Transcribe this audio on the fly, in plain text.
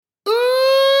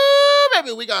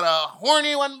and we got a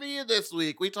horny one for you this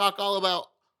week. We talk all about,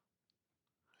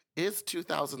 is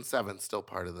 2007 still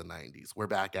part of the 90s? We're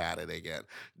back at it again.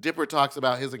 Dipper talks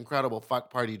about his incredible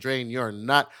fuck party drain your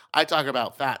nut. I talk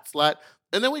about fat slut.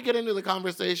 And then we get into the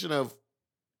conversation of,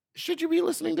 should you be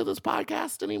listening to this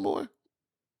podcast anymore?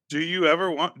 Do you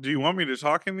want me to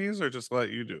talk in these or just let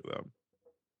you do them?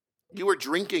 You were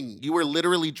drinking. You were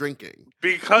literally drinking.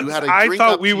 Because You had a I drink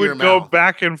thought up we to your would go mouth.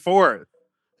 back and forth.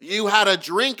 You had a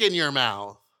drink in your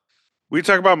mouth. We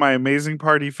talk about my amazing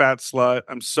party, fat slut.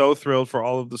 I'm so thrilled for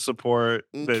all of the support.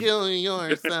 Kill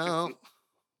yourself.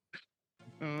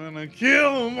 I'm gonna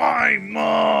kill my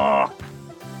mom.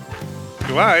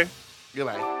 Goodbye.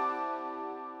 Goodbye.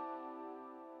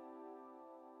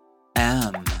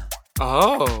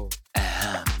 Oh.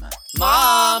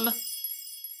 Mom!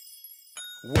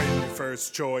 When your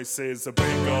first choice is a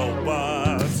big old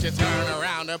bus, You turn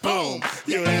around and boom,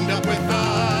 you end up with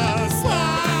us.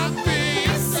 Sloppy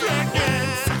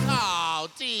seconds. Oh,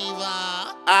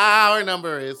 diva. Our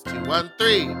number is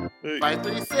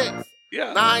 213-536-9180.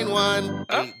 Yeah. Our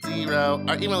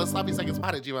email is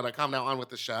sloppysecondspot@gmail.com. Now on with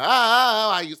the show.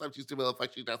 I use some stupid little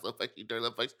fuck you, that's little fuck you, dirty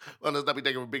little fuck you. Well, there's nothing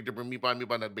taking a Big Dipper, me by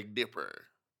that Big Dipper.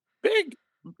 Big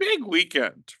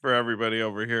weekend for everybody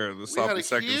over here in the We had Sloppy a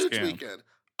Seconds huge camp. weekend.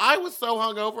 I was so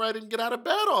hungover I didn't get out of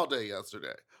bed all day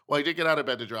yesterday. Well, I did get out of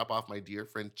bed to drop off my dear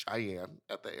friend Cheyenne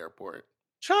at the airport.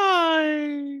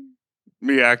 Chai.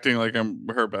 Me acting like I'm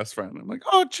her best friend. I'm like,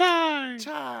 oh, Chai.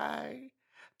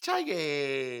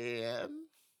 Cheyenne.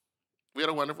 We had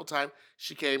a wonderful time.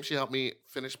 She came. She helped me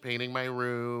finish painting my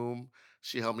room.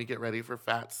 She helped me get ready for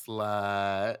Fat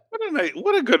Slut.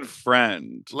 What a good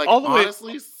friend. Like, all the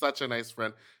honestly, such a nice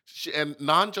friend. And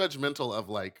non-judgmental of,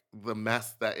 like, the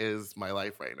mess that is my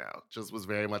life right now. Just was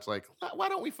very much like, why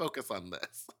don't we focus on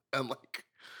this? And, like,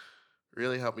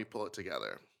 really helped me pull it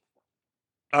together.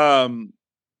 I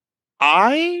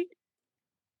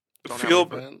Don't feel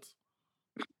have any friends?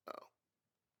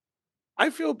 I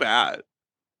feel bad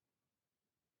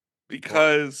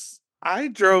because I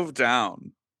drove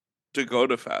down to go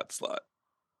to Fat Slut.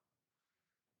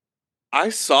 I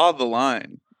saw the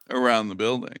line around the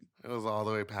building. It was all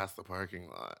the way past the parking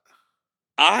lot.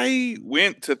 I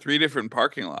went to 3 different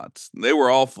parking lots. They were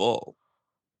all full.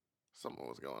 Something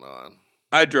was going on.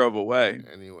 I drove away.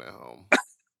 And you went home.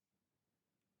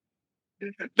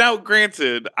 Now,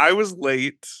 granted, I was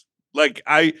late. Like,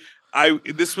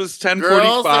 this was 10:45.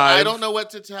 Girls, I don't know what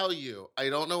to tell you.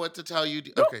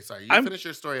 Okay, sorry. You finish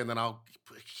your story and then I'll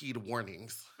heed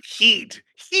warnings. Heed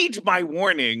my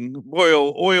warning.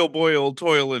 Boil,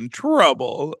 toil, and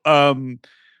trouble. I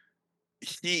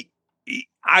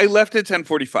left at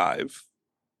 10:45.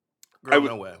 Girl,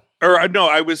 no way. No,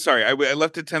 I was sorry. I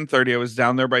left at 10:30. I was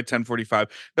down there by 10:45.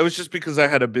 That was just because I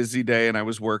had a busy day and I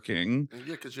was working.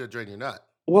 Yeah, because you had drained your nut.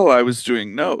 Well, I was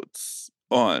doing notes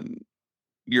on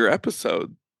your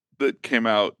episode that came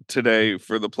out today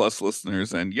for the Plus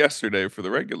listeners and yesterday for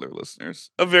the regular listeners.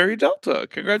 A Very Delta.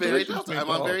 Congratulations. Very Delta. I'm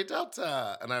on Very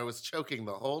Delta. And I was choking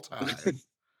the whole time.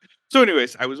 So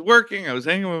anyways, I was working. I was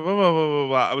hanging with blah, blah, blah, blah,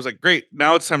 blah. I was like, great.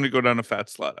 Now it's time to go down to Fat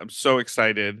Slut. I'm so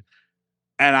excited.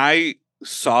 And I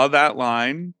saw that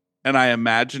line and I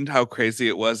imagined how crazy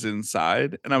it was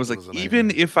inside. And I was like,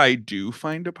 even if I do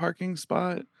find a parking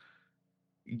spot,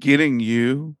 getting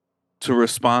you to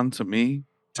respond to me,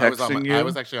 texting you. I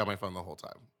was actually on my phone the whole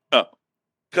time. Oh,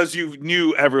 because you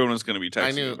knew everyone was going to be texting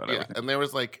I knew, you about everything. And there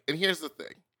was like, and here's the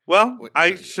thing. Well,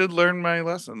 I should learn my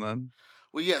lesson then.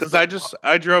 Well, yes. Because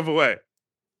I drove away.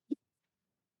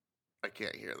 I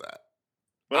can't hear that.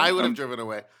 Well, I would have driven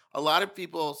away. A lot of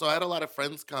people, so I had a lot of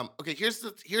friends come. Okay, here's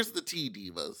the tea,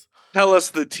 divas. Tell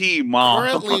us the tea, Mom.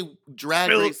 Currently, Drag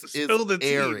Race is spill the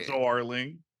airing. tea,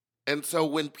 darling. And so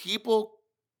when people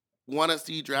want to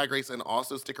see Drag Race and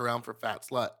also stick around for Fat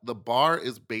Slut, the bar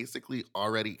is basically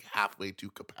already halfway to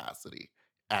capacity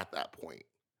at that point.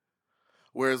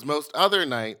 Whereas most other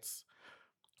nights,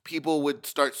 people would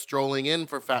start strolling in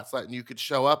for Fat Slut and you could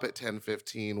show up at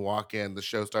 10:15, walk in, the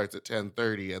show starts at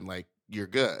 10:30 and like you're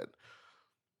good.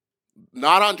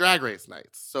 Not on Drag Race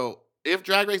nights. So if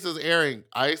Drag Race is airing,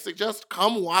 I suggest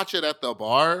come watch it at the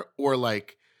bar or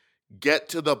like get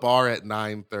to the bar at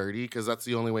 9:30 because that's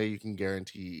the only way you can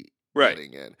guarantee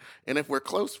getting in. And if we're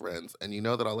close friends and you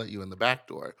know that I'll let you in the back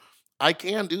door, I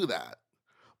can do that.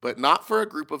 But not for a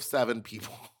group of 7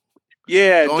 people.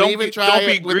 Yeah, don't even try don't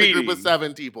be it with a group of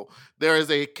 7 people. There is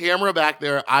a camera back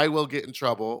there. I will get in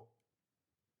trouble.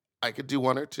 I could do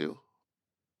 1 or 2.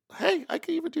 Hey, I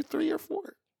could even do 3 or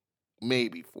 4.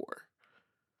 Maybe 4.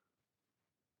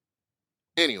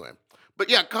 Anyway, But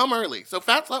yeah, come early. So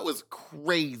Fat Slut was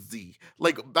crazy.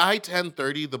 Like by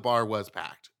 10:30, the bar was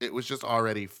packed. It was just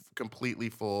already completely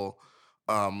full.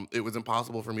 It was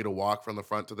impossible for me to walk from the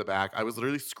front to the back. I was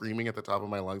literally screaming at the top of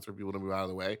my lungs for people to move out of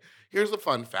the way. Here's a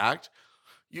fun fact.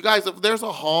 You guys, if there's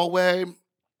a hallway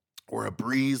or a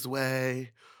breezeway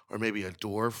or maybe a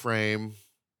door frame,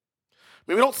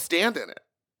 maybe don't stand in it.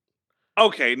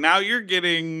 Okay, now you're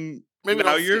getting. Maybe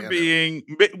now don't you're stand in it.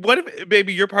 being. What if,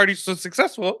 baby, your party's so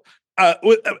successful?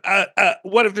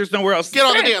 What if there's nowhere else to Get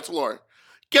on the stand? dance floor.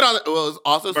 Get on the. Well, it was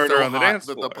also Murder so on the hot dance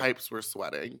that floor. the pipes were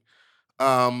sweating.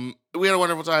 We had a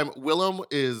wonderful time. Willem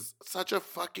is such a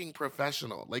fucking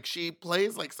professional. Like she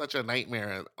plays like such a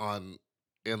nightmare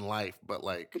in life, but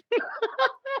like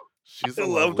she's I a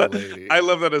love lovely that. lady. I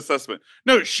love that assessment.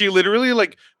 No, she literally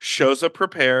like shows up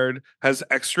prepared, has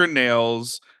extra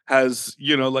nails, has,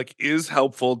 like is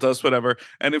helpful, does whatever.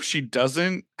 And if she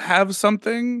doesn't have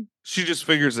something, she just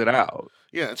figures it out.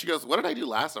 Yeah, and she goes, "What did I do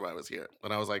last time I was here?"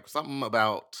 And I was like, "Something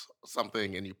about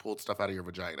something, and you pulled stuff out of your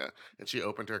vagina." And she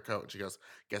opened her coat, and she goes,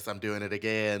 "Guess I'm doing it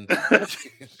again."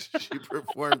 She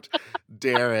performed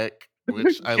Derek,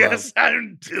 which I love. Guess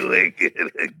I'm doing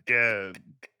it again.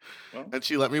 Well, And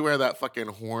she let me wear that fucking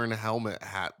horn helmet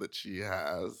hat that she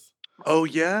has. oh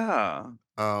yeah.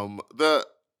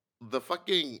 The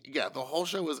fucking the whole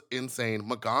show was insane.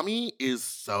 Megami is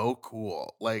so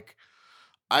cool. Like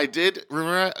I did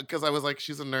remember because I was like,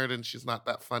 she's a nerd and she's not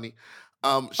that funny.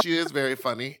 She is very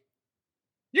funny.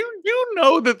 You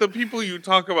know that the people you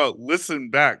talk about listen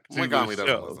back to Megami the doesn't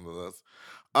show. listen to this.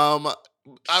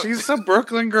 I- She's a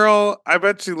Brooklyn girl. I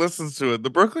bet she listens to it. The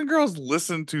Brooklyn girls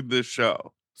listen to this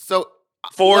show so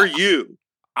for what- you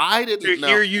I didn't to know.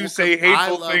 hear you Well, say 'cause I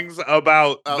hateful love, things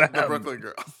about the them. Brooklyn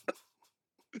girl.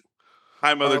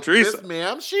 Hi, Mother Teresa. This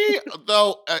ma'am, she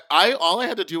though all I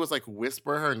had to do was like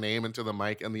whisper her name into the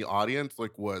mic, and the audience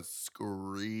like was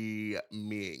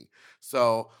screaming.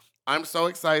 So I'm so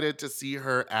excited to see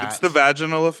her at. It's the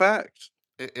vaginal effect.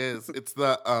 It is. It's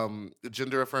the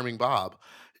gender affirming Bob.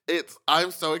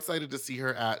 I'm so excited to see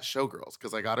her at Showgirls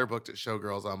because I got her booked at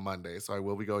Showgirls on Monday, so I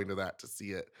will be going to that to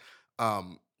see it.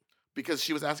 Because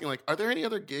she was asking like, are there any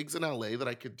other gigs in LA that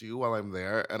I could do while I'm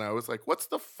there? And I was like, what's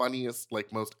the funniest,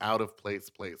 like most out of place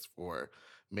for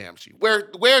ma'am?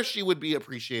 Where she would be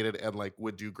appreciated and like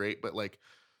would do great, but like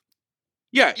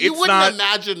Yeah, you it's wouldn't not.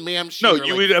 imagine ma'am. No, or, you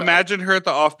like, would imagine her at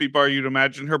the Offbeat Bar. You'd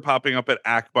imagine her popping up at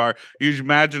Akbar. You'd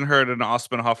imagine her at an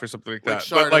Ospenhoff or something like like that.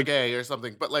 But like Gay or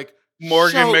something. But like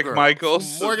Morgan Showgirls.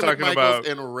 McMichaels Morgan talking McMichaels about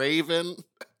and Raven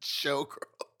Showgirls.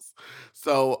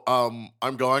 So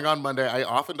I'm going on Monday. I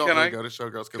often don't Can really I go to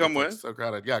Showgirls because come it's like, with? so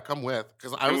crowded. Yeah, come with.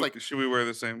 Because I was like, should we wear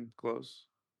the same clothes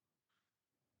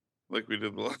like we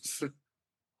did the last?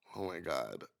 oh my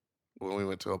god, when we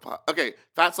went to a pot. Okay,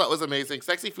 Fat Slut was amazing.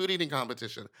 Sexy food eating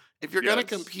competition. If you're gonna Yes.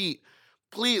 compete,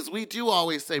 please. We do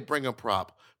always say bring a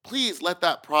prop. Please let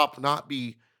that prop not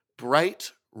be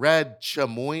bright red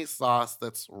chamoy sauce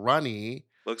that's runny.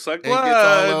 Looks like And blood.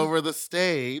 gets all over the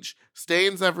stage,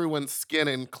 stains everyone's skin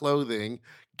and clothing,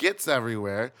 gets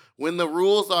everywhere. When the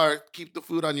rules are keep the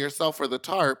food on yourself or the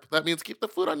tarp, that means keep the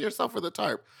food on yourself or the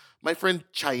tarp. My friend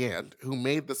Cheyenne, who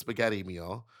made the spaghetti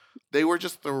meal, they were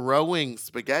just throwing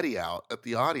spaghetti out at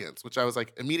the audience, which I was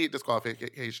like, immediate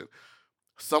disqualification.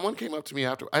 Someone came up to me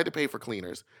after, I had to pay for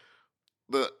cleaners.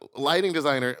 The lighting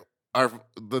designer,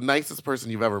 the nicest person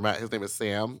you've ever met. His name is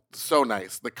Sam. So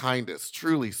nice, the kindest,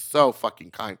 truly so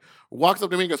fucking kind. Walks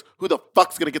up to me and goes, "Who the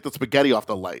fuck's gonna get the spaghetti off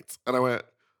the lights?" And I went,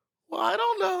 "Well, I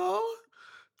don't know.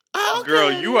 I'll Girl,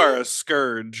 get you it. are a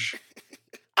scourge.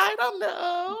 I don't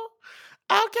know.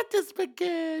 I'll get the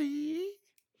spaghetti."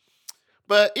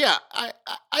 But yeah,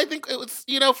 I think it was,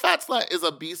 Fat Slut is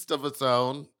a beast of its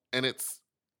own, and it's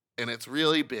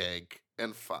really big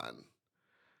and fun.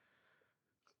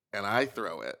 And I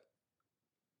throw it.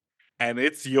 And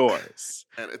it's yours.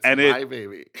 And it's And my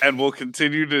baby. And we'll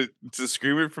continue to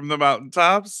scream it from the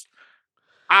mountaintops.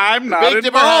 I'm The not Big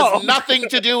Dipper involved. has nothing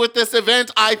to do with this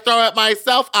event. I throw it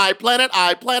myself. I plan it.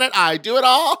 I do it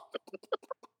all.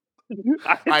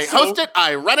 I host it.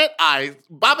 I run it. I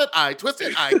bob it. I twist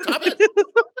it. I top it.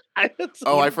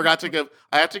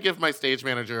 I had to give my stage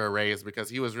manager a raise because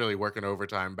he was really working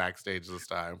overtime backstage this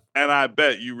time. And I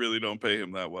bet you really don't pay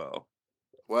him that well.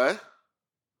 What?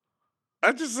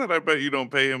 I just said I bet you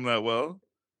don't pay him that well.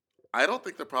 I don't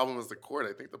think the problem is the cord.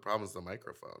 I think the problem is the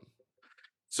microphone.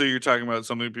 So you're talking about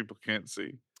something people can't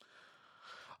see.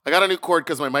 I got a new cord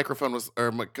because my microphone was,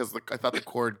 because I thought the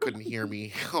cord couldn't hear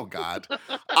me. Oh, God.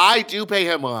 I do pay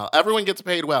him well. Everyone gets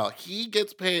paid well. He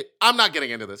gets paid. I'm not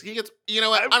getting into this. You know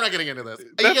what? I'm not getting into this. He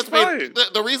That's gets paid.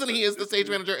 fine. The reason he is the stage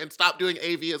manager and stopped doing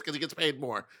AV is because he gets paid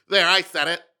more. There, I said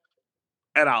it.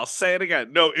 And I'll say it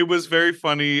again. No, it was very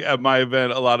funny at my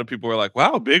event. A lot of people were like,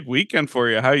 wow, big weekend for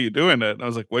you. How you doing it? And I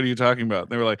was like, what are you talking about? And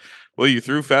they were like, well, you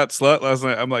threw fat slut last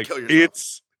night. I'm like, Kill yourself.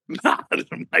 it's not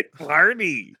my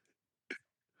party.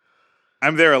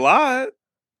 I'm there a lot.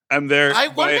 I'm there I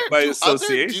wonder, by do other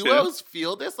association. duos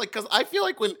feel this? Like, because I feel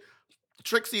like when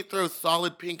Trixie throws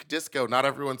Solid Pink Disco, not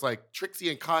everyone's like, Trixie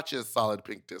and Katya's Solid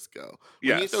Pink Disco.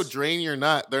 When you throw Yes. Drain Your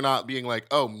Nut, they're not being like,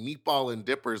 oh, Meatball and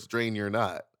Dipper's Drain Your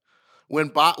Nut. When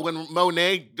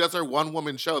Monet does her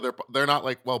one-woman show, they're not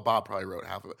like, well, Bob probably wrote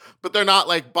half of it, but they're not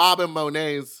like Bob and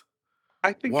Monet's.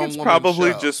 I think One it's woman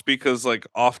probably show. just because, like,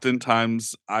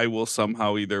 oftentimes I will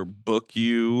somehow either book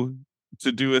you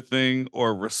to do a thing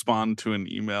or respond to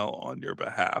an email on your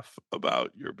behalf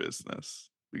about your business,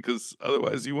 because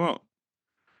otherwise you won't.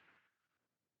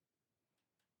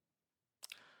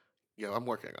 Yeah, I'm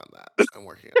working on that. I'm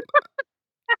working on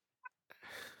that.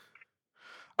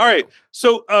 All right.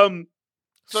 So,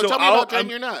 So tell me about Drain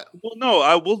Your Nut. well,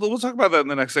 no, we'll talk about that in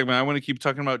the next segment. I want to keep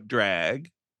talking about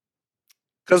drag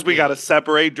because we got to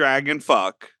separate drag and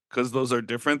fuck because those are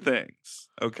different things.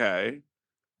 Okay.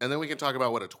 And then we can talk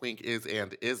about what a twink is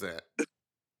and isn't.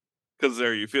 Because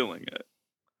there you feeling it.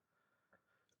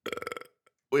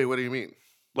 Wait, what do you mean?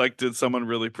 Like, did someone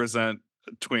really present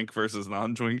twink versus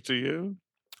non-twink to you?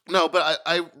 No, but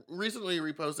I recently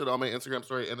reposted on my Instagram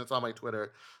story, and it's on my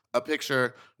Twitter, a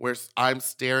picture where I'm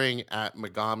staring at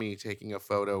Megami taking a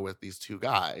photo with these two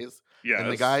guys. Yes.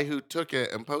 And the guy who took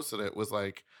it and posted it was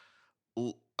like,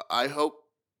 I hope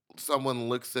someone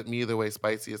looks at me the way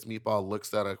Spiciest Meatball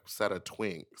looks at a set of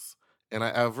twinks. And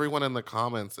everyone in the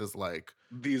comments is like,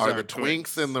 These are the aren't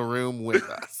twinks twinks in the room with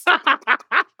us?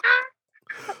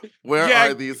 Where Yeah,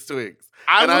 are these twinks?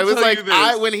 I And I will was tell like, you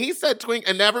this. when he said twink,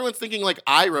 and everyone's thinking like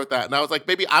I wrote that. And I was like,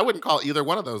 baby, I wouldn't call either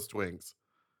one of those twinks.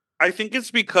 I think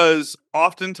it's because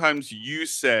oftentimes you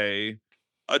say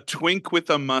a twink with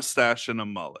a mustache and a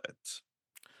mullet.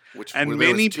 Which And there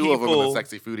many was two of them in people- the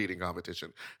sexy food eating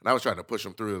competition. And I was trying to push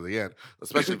them through to the end,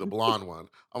 especially the blonde one.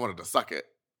 I wanted to suck it.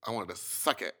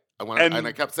 And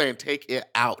I kept saying, take it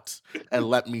out and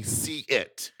let me see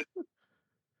it.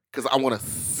 Because I want to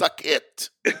suck it.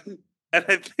 And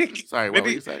I think Sorry, what were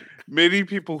you saying? many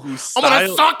people who I want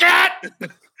to style suck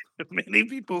it! many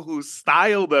people who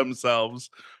style themselves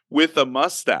with a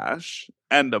mustache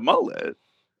and a mullet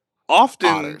often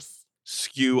Otters.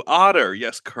 skew otter.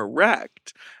 Yes,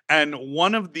 correct. And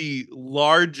one of the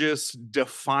largest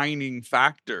defining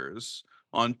factors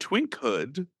on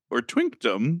twinkhood or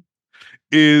twinkdom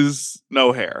is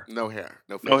no hair. No hair.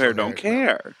 No No hair, facial don't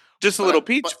care. Just a But- little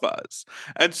peach but- fuzz.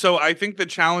 And so I think the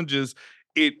challenge is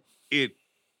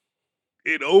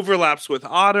it overlaps with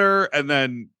otter, and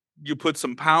then you put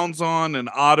some pounds on, and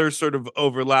otter sort of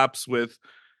overlaps with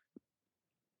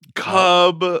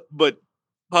cub, but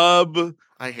cub.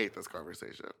 I hate this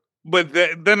conversation. But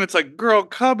then it's like, girl,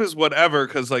 cub is whatever.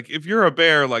 Because like, if you're a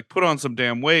bear, like put on some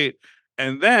damn weight,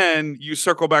 and then you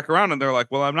circle back around, and they're like,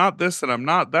 well, I'm not this and I'm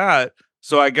not that,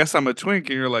 so I guess I'm a twink.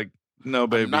 And you're like, no,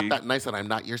 baby, I'm not that nice and I'm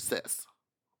not your sis.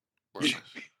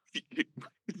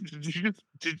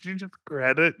 Did you just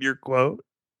credit your quote?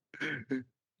 It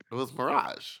was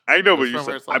Mirage. I know, It but was you from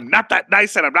her said, song. I'm not that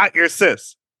nice and I'm not your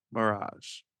sis.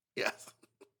 Mirage. Yes.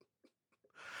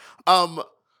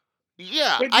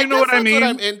 Yeah. But you know what I mean?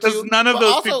 I'm into. Because none of But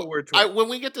those also, people were twins. when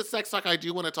we get to sex talk, I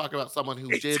do want to talk about someone who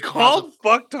It's did. called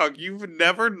Fuck Talk. You've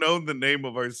never known the name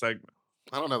of our segment.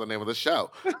 I don't know the name of the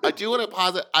show. I do want to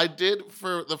posit. I did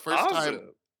for the first time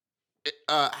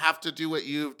have to do what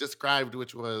you've described,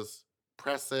 which was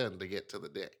press in to get to the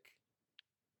dick.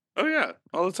 Oh yeah,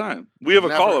 all the time. We have a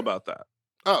call Never. about that.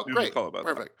 Oh, We have a great. call about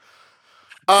that. Perfect.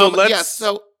 So Yes, let's-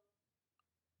 so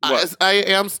What? I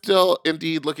am still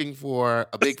indeed looking for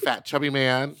a big fat chubby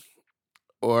man,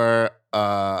 or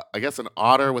I guess an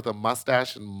otter with a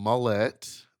mustache and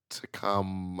mullet to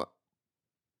come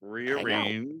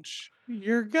Rearrange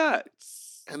your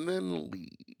guts. and then leave.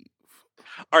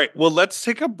 All right. Well, let's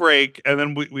take a break, and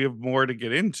then we have more to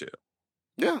get into.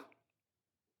 Yeah.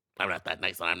 I'm not that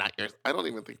nice and I'm not yours. I don't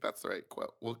even think that's the right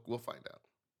quote. We'll find out.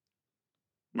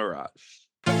 Mirage.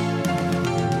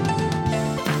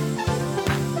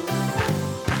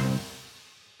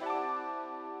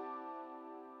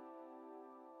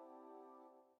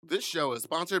 This show is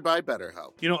sponsored by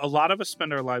BetterHelp. You know, a lot of us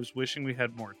spend our lives wishing we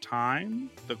had more time.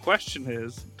 The question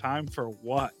is, time for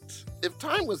what? If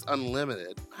time was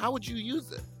unlimited, how would you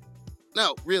use it?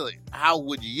 No, really, how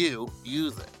would you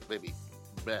use it? Maybe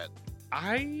bed.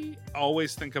 I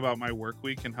always think about my work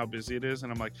week and how busy it is,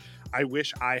 and I'm like, I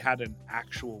wish I had an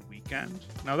actual weekend.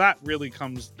 Now that really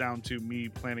comes down to me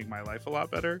planning my life a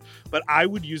lot better, but I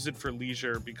would use it for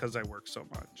leisure because I work so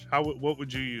much. What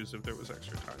would you use if there was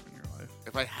extra time in your life?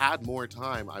 If I had more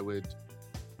time, I would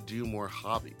do more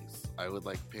hobbies. I would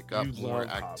like pick up You more love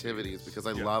activities hobbies. because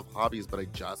I Yeah. love hobbies, but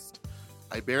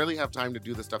I barely have time to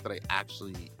do the stuff that I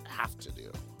actually have to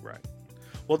do. Right.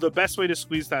 Well, the best way to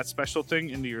squeeze that special thing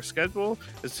into your schedule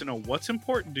is to know what's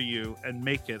important to you and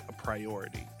make it a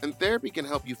priority. And therapy can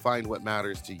help you find what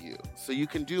matters to you so you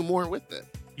can do more with it.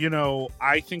 You know,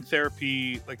 I think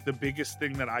therapy, like the biggest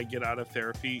thing that I get out of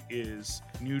therapy is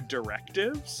new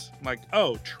directives. Like,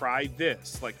 oh, try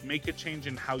this. Like, make a change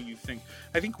in how you think.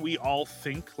 I think we all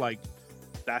think like,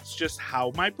 that's just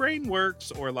how my brain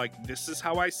works, or like, this is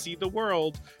how I see the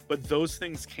world. But those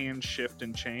things can shift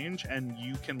and change, and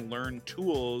you can learn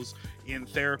tools in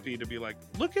therapy to be like,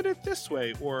 look at it this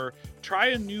way, or try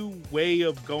a new way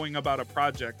of going about a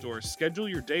project, or schedule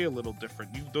your day a little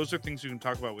different. Those are things you can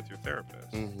talk about with your therapist.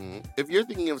 If you're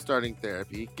thinking of starting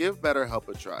therapy, give BetterHelp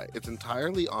a try. It's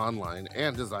entirely online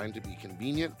and designed to be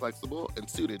convenient, flexible, and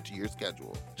suited to your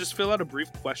schedule. Just fill out a brief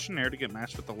questionnaire to get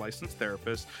matched with a licensed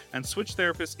therapist and switch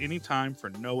therapists anytime for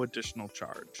no additional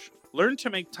charge. Learn to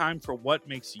make time for what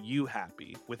makes you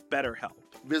happy with BetterHelp.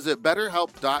 Visit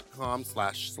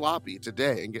betterhelp.com/sloppy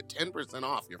today and get 10%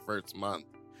 off your first month.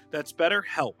 That's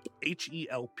BetterHelp,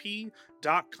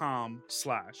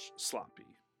 HELP.com/sloppy.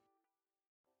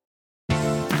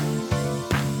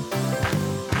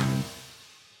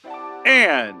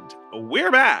 And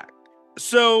we're back.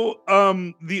 So,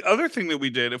 the other thing that we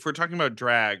did, if we're talking about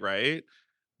drag, right?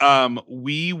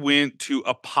 We went to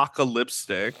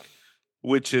Apocalyptic,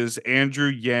 which is Andrew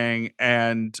Yang,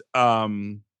 and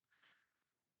I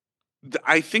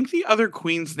think the other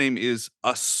queen's name is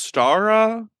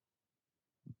Astara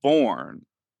Born.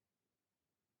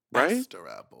 Right?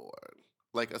 Astara born.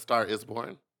 Like a star is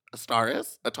born? A star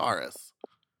is? A Taurus.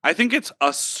 I think it's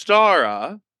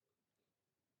Astara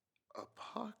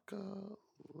Apocalypse.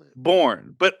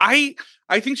 Born. But I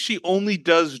think she only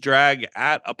does drag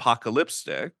at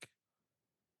Apocalyptic.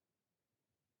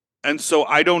 And so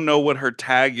I don't know what her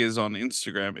tag is on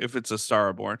Instagram if it's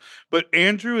Astara Born. But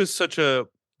Andrew is such a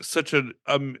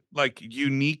like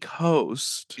unique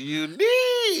host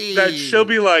Unique. that she'll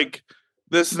be like,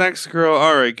 this next girl,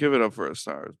 all right, give it up for a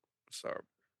star.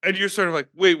 And you're sort of like,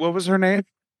 wait, what was her name?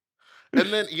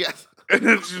 And then, yes. And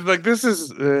then she's like, this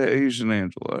is Asian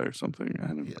Angela or something. I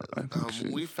don't know. I think she-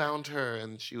 We found her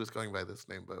and she was going by this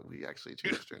name, but we actually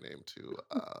changed her name to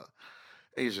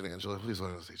Asian Angela. Please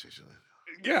let us say Asian Angela.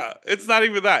 Yeah, it's not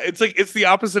even that. It's like, it's the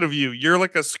opposite of you. You're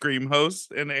like a Scream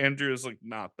host, and Andrew is like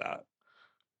not that.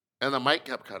 And the mic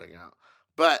kept cutting out.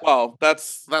 But Well,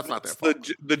 that's not their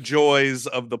fault. the joys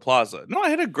of the plaza. No, I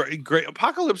had a great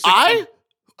Apocalypse. I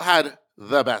had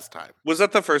the best time. Was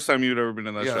that the first time you'd ever been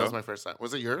in that Yeah, show? that was my first time.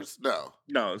 Was it yours? No.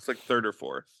 No, it's like third or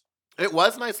fourth. It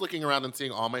was nice looking around and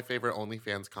seeing all my favorite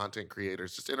OnlyFans content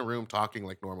creators just in a room talking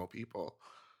like normal people.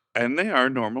 And they are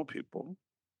normal people.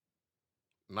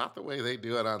 Not the way they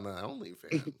do it on the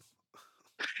OnlyFans.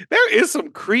 There is some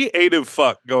creative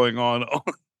fuck going on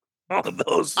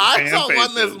those. I fan saw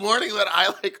one this pages. morning that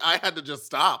I had to just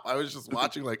stop. I was just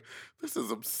watching like, this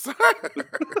is absurd.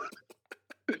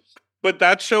 But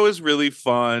that show is really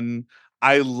fun.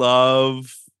 I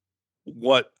love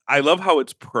how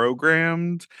it's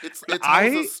programmed. It tells I-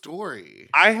 a story.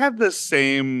 I had the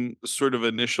same sort of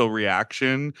initial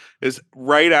reaction is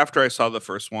right after I saw the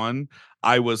first one.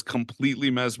 I was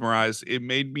completely mesmerized. It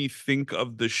made me think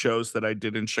of the shows that I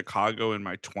did in Chicago in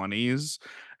my 20s.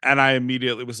 And I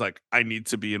immediately was like, I need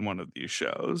to be in one of these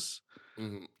shows.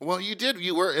 Mhm. Well, you did.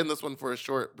 You were in this one for a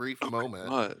short, brief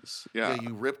moment. Yeah.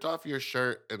 You ripped off your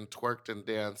shirt and twerked and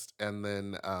danced, and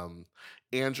then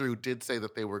Andrew did say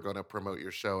that they were going to promote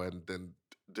your show, and then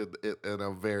did it in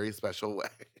a very special way.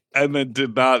 And then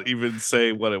did not even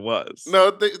say what it was. No,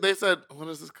 they said, what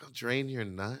is this called? Drain your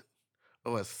nut?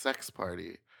 Oh, a sex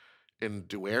party in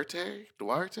Duarte?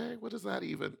 What is that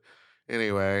even?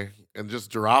 Anyway, and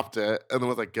just dropped it, and then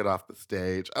was like, get off the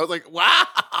stage. I was like, wow.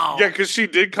 Yeah, because she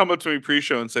did come up to me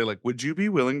pre-show and say, like, would you be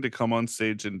willing to come on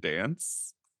stage and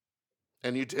dance?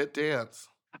 And you did dance.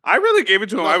 I really gave it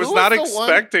to him. Now, I was who not was the one-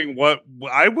 expecting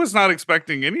I was not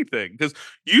expecting anything because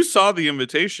you saw the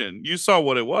invitation. You saw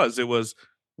what it was. It was,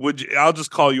 I'll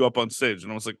just call you up on stage.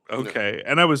 And I was like, okay.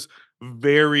 And I was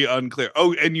very unclear.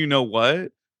 Oh, and you know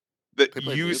what? That They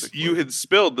played music for you you. had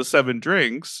spilled the 7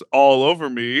 drinks all over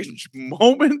me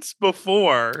moments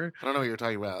before. I don't know what you're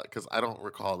talking about because I don't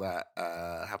recall that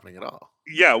happening at all.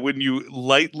 yeah, when you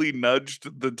lightly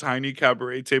nudged the tiny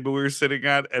cabaret table we were sitting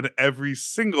at, and every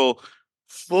single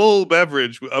full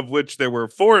beverage, of which there were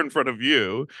 4 in front of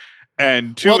you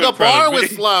and 2 Well, the in front of bar me, was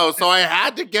slow, so I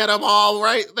had to get them all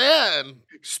right then.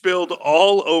 spilled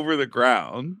all over the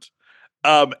ground.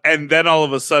 And then all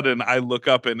of a sudden I look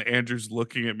up and Andrew's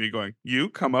looking at me going, "You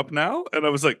come up now?" And I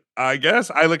was like, "I guess."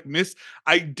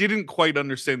 I didn't quite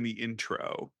understand the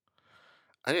intro.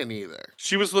 I didn't either.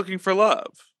 She was looking for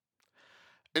love.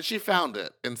 And she found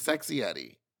it in Sexy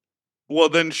Eddie. Well,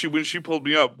 then when she pulled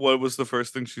me up, what was the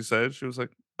first thing she said? She was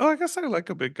like, "Oh, I guess I like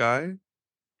a big guy."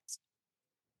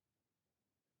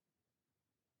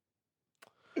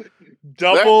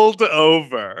 Doubled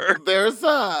over. There's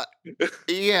a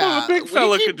yeah. big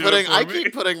fella could do it for I me.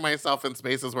 keep putting myself in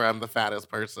spaces where I'm the fattest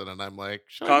person, and I'm like,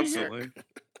 should I be here? Constantly.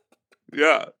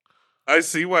 Yeah. I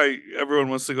see why everyone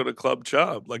wants to go to Club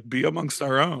Chub. Like, be amongst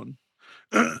our own.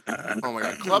 Oh my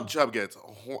god, Club Chub gets.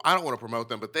 I don't want to promote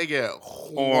them, but they get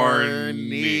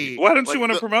horny. Why don't you Like want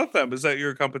to the- promote them? Is that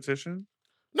your competition?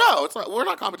 No, it's not. We're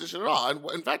not competition at all.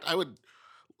 And in fact, I would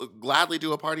gladly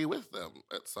do a party with them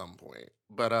at some point.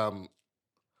 But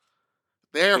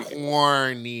they're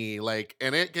horny. Like,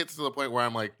 and it gets to the point where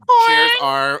I'm like, chairs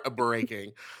are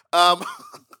breaking. Oh,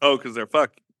 because they're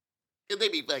fucking. They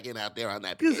be fucking out there on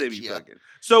that Because they pitch, be yeah. fucking.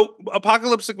 So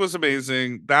Apocalyptic was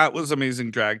amazing. That was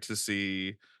amazing drag to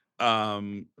see.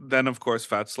 Then of course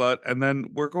Fat Slut, and then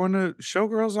we're going to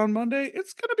Showgirls on Monday.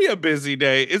 It's gonna be a busy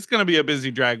day. It's gonna be a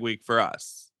busy drag week for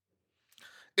us.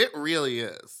 It really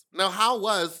is. Now, how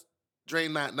was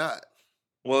Drain That Nut?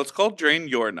 Well, it's called Drain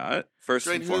Your Nut, first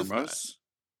Drain and whose nut? foremost.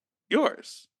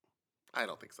 Yours. I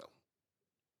don't think so.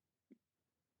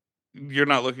 You're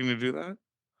not looking to do that?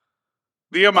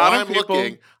 The Oh, amount of people.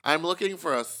 I'm looking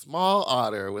for a small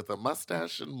otter with a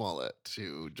mustache and mullet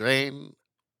to drain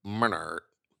Mernert.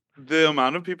 The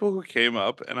amount of people who came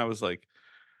up and I was like,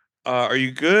 are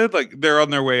you good? Like they're on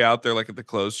their way out there, like at the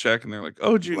clothes check, and they're like,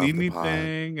 "Oh, do you Love need the pod.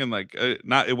 anything?" And like,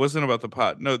 not it wasn't about the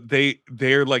pot. No,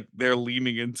 they're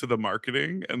leaning into the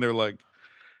marketing, and they're like,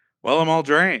 "Well, I'm all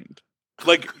drained."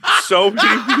 Like so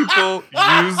many people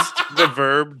used the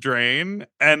verb drain,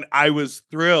 and I was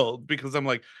thrilled because I'm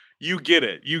like, you get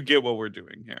it, you get what we're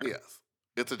doing here. Yes,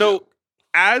 it's a So, joke.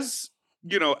 as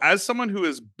you know, as someone who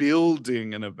is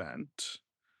building an event,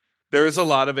 there is a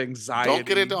lot of anxiety. Don't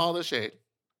get into all the shade.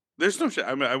 There's no shade.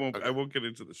 I mean, I won't. Okay. I won't get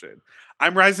into the shade.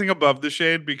 I'm rising above the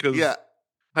shade because, Yeah,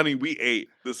 honey, we ate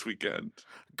this weekend.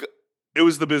 G- It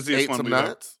was the busiest ate one some we've ever.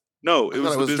 nuts. No, I it was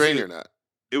thought the it was Drain busiest. Your Nut.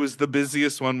 It was the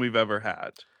busiest one we've ever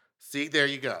had. See, there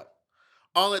you go.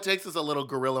 All it takes is a little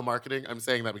guerrilla marketing. I'm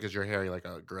saying that because you're hairy like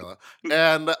a gorilla,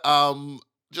 and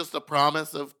just a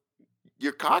promise of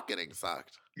your cock getting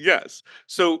sucked. Yes.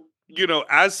 So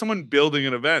as someone building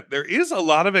an event, there is a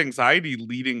lot of anxiety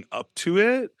leading up to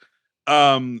it,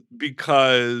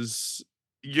 because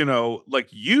like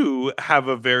you have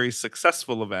a very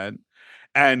successful event.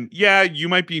 And yeah, you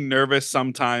might be nervous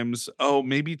sometimes. Oh,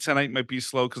 maybe tonight might be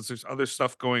slow because there's other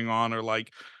stuff going on, or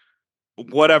like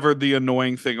whatever the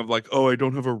annoying thing of like, oh, I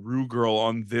don't have a Rue girl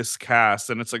on this cast.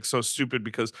 And it's like so stupid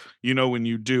because when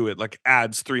you do it, like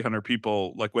adds 300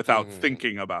 people like without Mhm.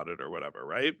 thinking about it or whatever,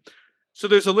 right? So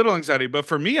there's a little anxiety. But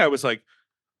for me, I was like,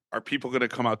 are people going to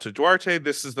come out to Duarte?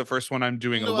 This is the first one I'm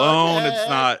doing alone.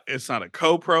 It's not a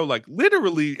co-pro, like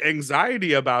literally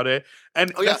anxiety about it.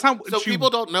 And Oh yeah. that's not So what people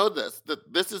don't know this.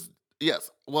 That this is yes.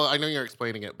 Well, I know you're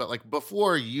explaining it, but like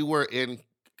before you were in,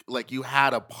 like you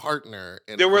had a partner.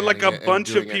 In there were like a planning it and bunch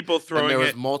of doing it, people and throwing there was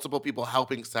it. multiple people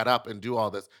helping set up and do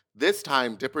all this. This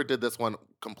time, Dipper did this one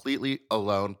completely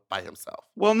alone by himself,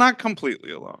 Well, not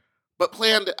completely alone. but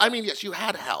planned it. I mean, yes, you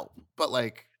had help, but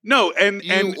like No, and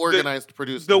you organized,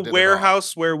 produced, the and did it all.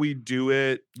 warehouse where we do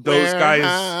it. Those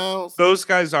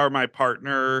guys are my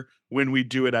partner when we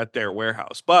do it at their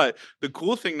warehouse. But the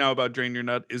cool thing now about Drain Your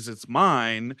Nut is it's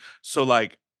mine. So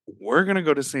like we're gonna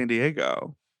go to San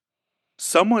Diego.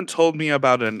 Someone told me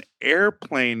about an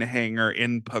airplane hangar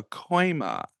in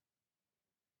Pacoima.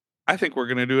 I think we're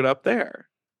gonna do it up there.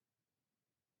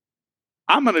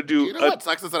 I'm gonna do. You know what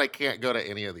sucks is that I can't go to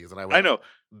any of these, and I would I know.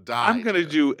 die. I'm gonna to.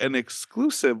 do an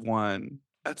exclusive one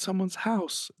at someone's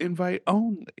house, invite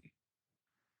only.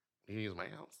 You use my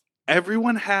house.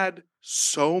 Everyone had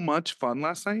so much fun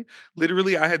last night.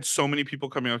 Literally, I had so many people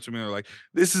coming up to me. They're like,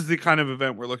 "This is the kind of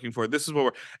event we're looking for. This is what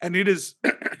we're." And it is,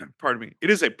 pardon me, it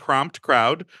is a prompt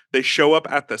crowd. They show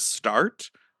up at the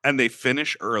start and they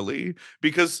finish early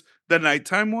because the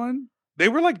nighttime one, they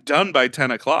were like done by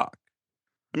 10 o'clock.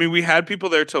 I mean, we had people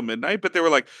there till midnight, but they were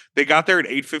like, they got there at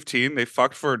 8:15. They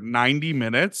fucked for 90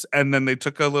 minutes, and then they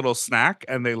took a little snack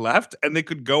and they left, and they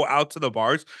could go out to the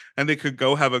bars and they could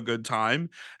go have a good time.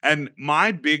 And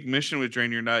my big mission with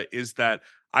Drain Your Nut is that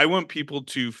I want people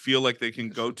to feel like they can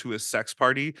go to a sex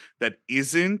party that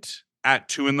isn't at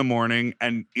 2 in the morning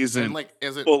and isn't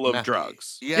is it full of methy?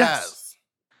 drugs. Yes.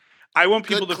 I want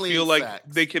Good, people to clean feel like sex.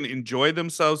 they can enjoy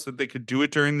themselves, that they could do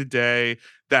it during the day,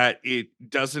 that it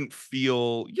doesn't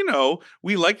feel,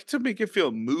 we like to make it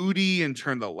feel moody and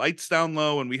turn the lights down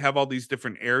low. And we have all these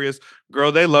different areas.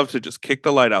 Girl, they love to just kick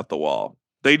the light out the wall.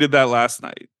 They did that last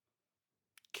night.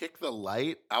 Kick the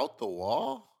light out the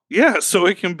wall? Yeah, so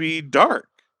it can be dark.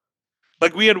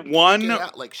 Like we had Kick one. it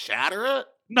out, like shatter it?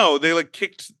 No, they like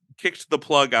kicked the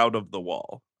plug out of the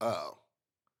wall. Oh.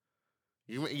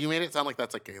 You made it sound like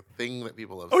that's like a thing that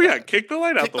people have Oh yeah, said. kick the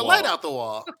light out Kick the the wall. light out the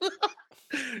wall.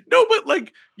 No, but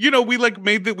like, we like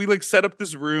made that, we like set up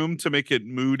this room to make it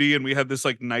moody, and we had this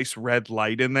like nice red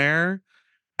light in there.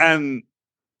 And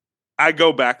I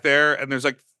go back there and there's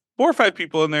like 4 or 5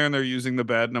 people in there and they're using the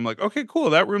bed. And I'm like, okay, cool.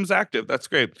 That room's active. That's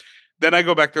great. Then I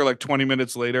go back there like 20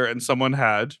 minutes later and someone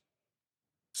had,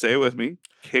 say it with me,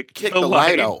 kicked the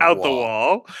light out the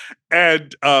wall.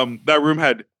 And that room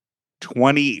had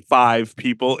 25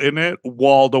 people in it,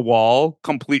 wall to wall,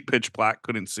 complete pitch black,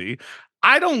 couldn't see.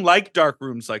 I don't like dark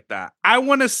rooms like that. I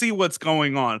want to see what's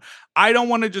going on. I don't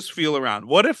want to just feel around.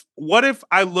 What if what if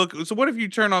you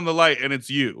turn on the light and it's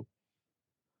you?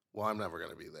 Well, I'm never going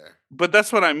to be there. But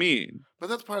that's what I mean. But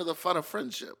that's part of the fun of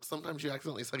friendship. Sometimes you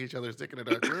accidentally suck each other's dick in a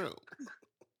dark room.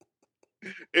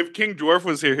 If King Dwarf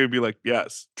was here, he'd be like,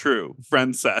 yes, true.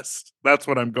 Friend-cest. That's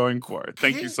what I'm going for.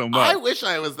 Thank you so much. I wish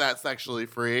I was that sexually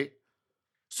free.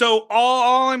 So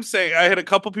all I'm saying, I had a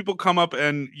couple people come up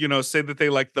and, say that they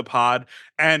like the pod,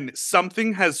 and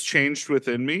something has changed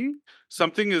within me.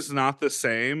 Something is not the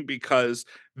same because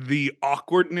the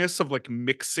awkwardness of like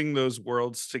mixing those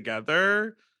worlds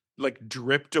together like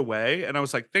dripped away. And I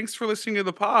was like, thanks for listening to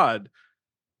the pod.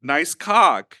 Nice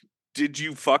cock. Did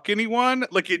you fuck anyone?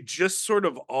 Like it just sort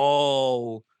of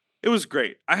it was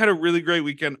great. I had a really great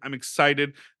weekend. I'm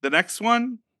excited. The next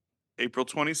one, April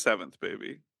 27th,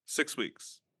 baby. 6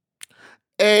 weeks.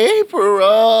 April.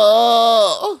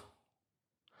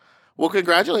 Well,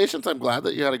 congratulations. I'm glad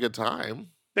that you had a good time.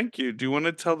 Thank you. Do you want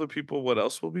to tell the people what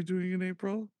else we'll be doing in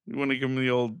April? You want to give them the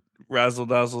old razzle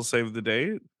dazzle save the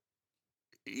date?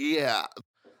 Yeah.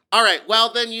 All right.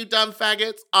 Well, then, you dumb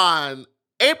faggots, on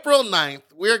April 9th,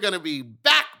 we're going to be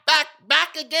back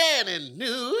again in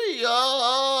New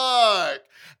York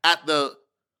at the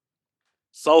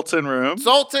Sultan Room.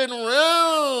 So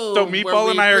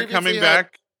Meatball and I are coming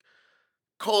back.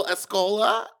 Cole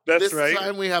Escola. That's right. This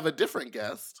time we have a different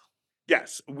guest.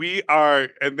 Yes, we are,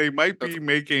 and they might be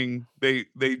making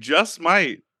they just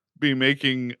might be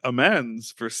making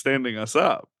amends for standing us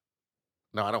up.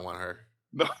 No, I don't want her.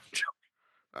 No,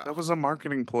 that was a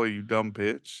marketing ploy, you dumb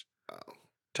bitch. Oh.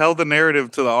 Tell the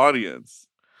narrative to the audience.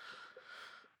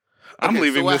 I'm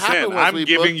leaving this in. I'm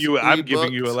giving you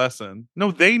a lesson.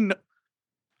 No, they know.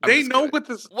 They know what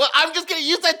this. Well, I'm just kidding.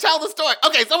 You said tell the story.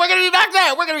 Okay, so we're gonna be back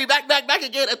there. We're gonna be back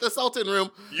again at the Sultan Room.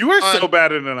 You are so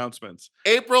bad at announcements.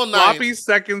 April 9th. Sloppy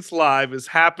Seconds Live is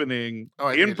happening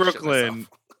in Brooklyn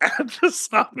at the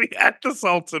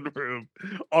Sultan Room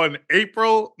on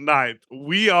April 9th.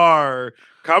 We are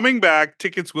coming back.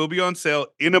 Tickets will be on sale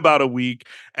in about a week.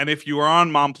 And if you are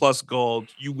on Mom Plus Gold,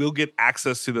 you will get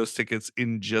access to those tickets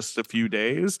in just a few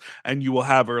days. And you will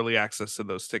have early access to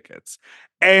those tickets.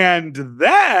 And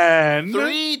then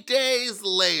 3 days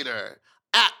later,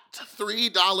 at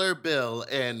 $3 Bill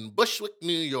in Bushwick,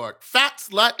 New York, Fat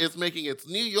Slut is making its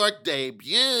New York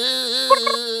debut.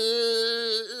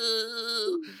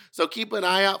 So keep an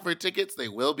eye out for tickets. They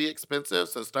will be expensive,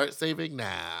 so start saving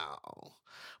now.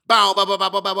 Bow, bow, bow, bow,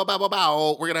 bow, bow, bow, bow,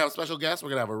 bow. We're going to have special guests. We're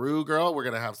going to have a Rue girl. We're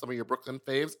going to have some of your Brooklyn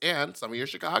faves and some of your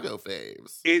Chicago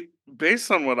faves.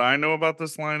 Based on what I know about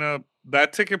this lineup,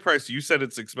 that ticket price, you said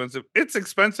it's expensive. It's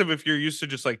expensive if you're used to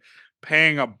just like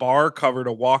paying a bar cover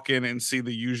to walk in and see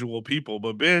the usual people.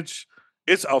 But bitch,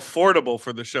 it's affordable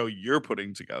for the show you're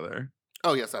putting together.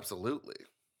 Oh, yes, absolutely.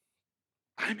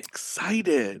 I'm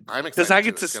excited. Because I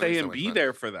get to stay and be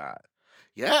there for that.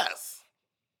 Yes.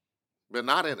 But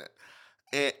not in it.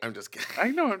 I'm just kidding.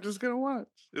 I know. I'm just going to watch.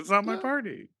 It's not my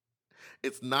party.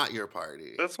 It's not your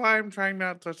party. That's why I'm trying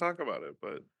not to talk about it.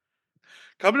 But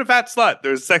come to Fat Slut.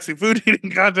 There's a sexy food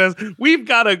eating contest. We've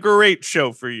got a great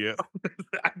show for you.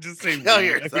 I'm just saying. Kill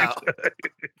yourself.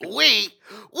 We.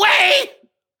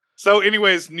 So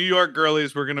anyways, New York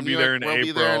girlies, we're going to be there in April. We'll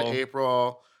be there in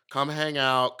April. Come hang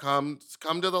out. Come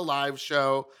to the live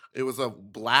show. It was a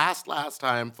blast last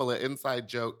time, full of inside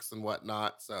jokes and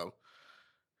whatnot. So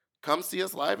come see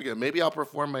us live again. Maybe I'll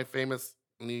perform my famous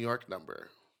New York number.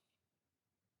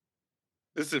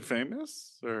 Is it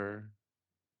famous or?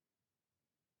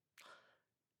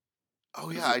 Oh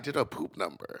Is yeah, it- I did a poop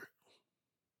number.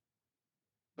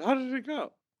 How did it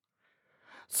go?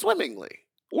 Swimmingly.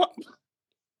 What?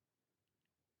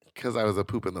 Because I was a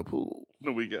poop in the pool.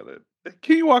 No, we get it.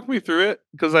 Can you walk me through it?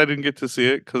 Because I didn't get to see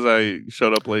it because I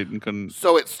showed up late and couldn't.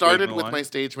 So it Wait started in with line? my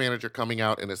stage manager coming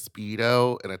out in a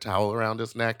Speedo and a towel around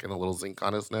his neck and a little zinc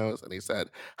on his nose. And he said,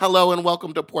 "Hello and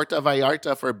welcome to Puerto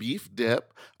Vallarta for beef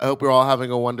dip. I hope you're all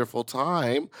having a wonderful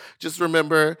time. Just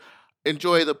remember,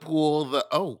 enjoy the pool."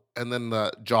 And then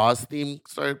the Jaws theme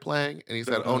started playing. And he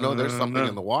said, "Oh no, there's something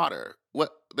in the water.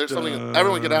 What? There's something.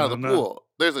 Everyone get out of the Dun-na. pool.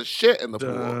 There's a shit in the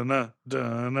pool." Dunna,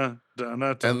 dunna, dunna,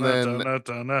 And dunna, then dunna,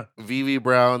 dunna. Vivi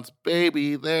Brown's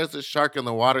 "Baby, There's a Shark in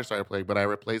the Water" started playing, but I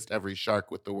replaced every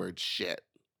shark with the word shit.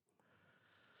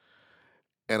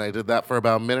 And I did that for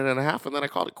about a minute and a half, and then I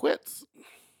called it quits.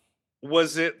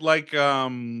 Was it like you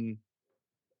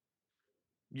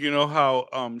know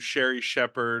how Sherry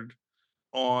Shepherd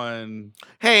on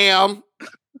Ham.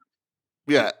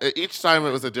 Yeah, each time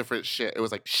it was a different shit. It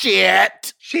was like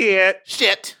shit, shit.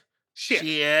 shit,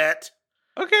 shit.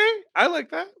 Okay, I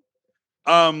like that.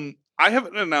 I have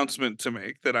an announcement to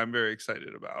make that I'm very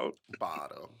excited about.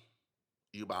 Bottom.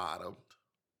 You bottomed.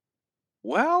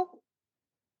 Well,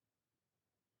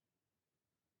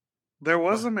 there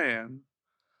was What? a man.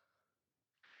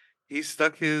 He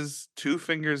stuck his 2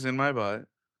 fingers in my butt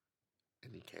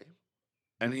And he came.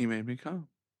 and he made me come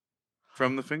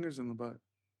from the fingers in the butt.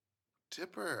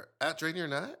 Tipper at Drain Your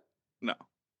Nut? No.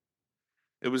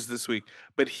 It was this week.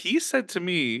 But he said to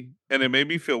me, and it made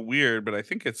me feel weird, but I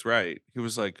think it's right. He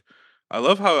was like, "I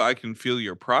love how I can feel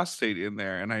your prostate in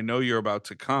there, and I know you're about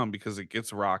to come because it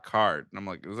gets rock hard." And I'm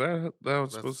like, "Is that how it's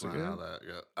That's supposed to not how go?" that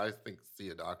goes. I think see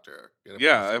a doctor. Get a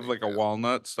Yeah, I have prostate like a exam.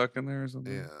 walnut stuck in there or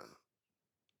something. Yeah.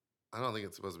 I don't think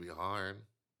it's supposed to be hard.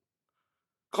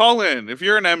 Call in. If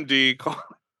you're an MD, Call.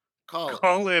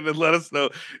 call in and let us know.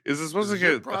 Is this supposed Is to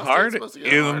your get prostate hard supposed to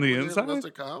get in hard the when you're supposed inside?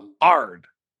 to come? Hard.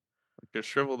 Like a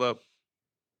shriveled up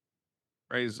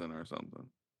raisin or something.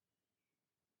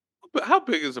 But how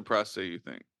big is a prostate, you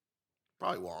think?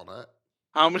 Probably walnut.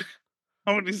 How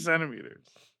many centimeters?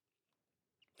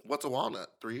 What's a walnut?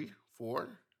 3,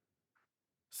 4?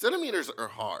 Centimeters are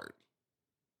hard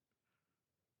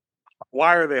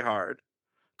Why are they hard?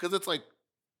 because it's like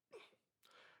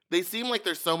they seem like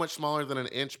they're so much smaller than an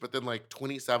inch, but then like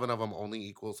 27 of them only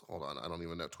equals. Hold on, I don't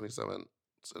even know 27. You're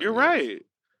centimeters. right.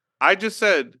 I just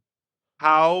said,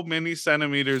 how many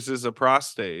centimeters is a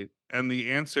prostate? And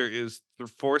the answer is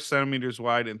 4 centimeters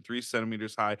wide and 3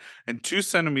 centimeters high and 2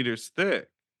 centimeters thick.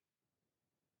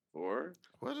 4,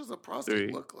 What does a prostate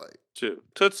 3, look like? 2.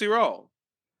 Tootsie Roll.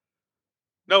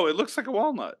 No, it looks like a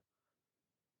walnut.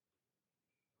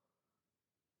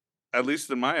 At least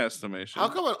in my estimation. How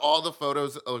come in all the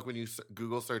photos, like when you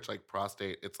Google search like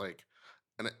prostate, it's like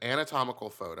an anatomical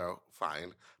photo,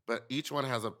 fine, but each one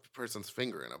has a person's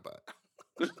finger in a butt.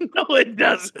 No, it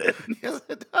doesn't. Yes,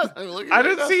 it does. I'm looking I right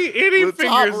didn't now. see any The fingers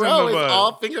top in row the is butt.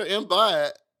 all finger in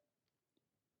butt.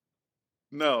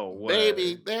 No way.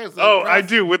 Baby, there's a Oh, I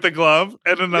do with the glove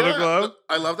and another Yeah, glove.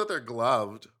 I love that they're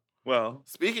gloved. Well,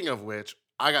 Speaking of which,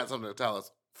 I got something to tell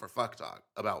us for fuck talk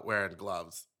about wearing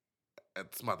gloves and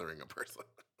smothering a person.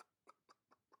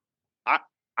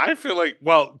 I feel like,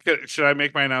 well, should I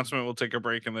make my announcement? We'll take a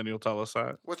break and then you'll tell us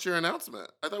that. What's your announcement?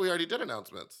 I thought we already did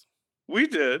announcements. We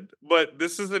did, but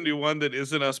this is a new one that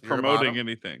isn't us You're a promoting bottom?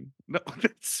 anything. No,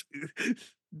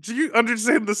 do you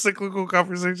understand the cyclical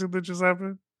conversation that just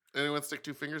happened? Anyone stick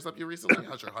 2 fingers up you recently?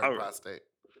 How's your hard All right. prostate?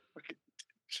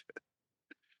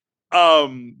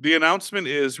 The announcement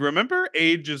is, remember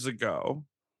ages ago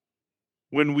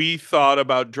when we thought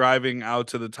about driving out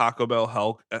to the Taco Bell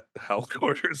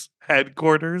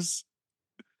headquarters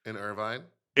In Irvine?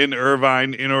 in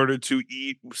Irvine in order to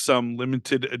eat some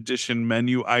limited edition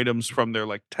menu items from their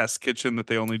like test kitchen that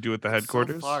they only do at the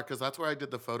headquarters, So far, because that's where I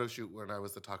did the photo shoot when I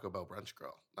was the Taco Bell brunch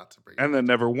girl. Not to bring and it then up.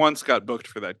 never once got booked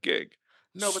for that gig.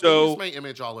 No, but they So- used my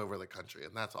image all over the country,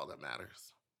 and that's all that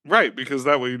matters. Right, because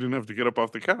that way you didn't have to get up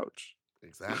off the couch.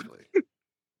 Exactly.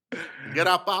 Get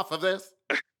up off of this.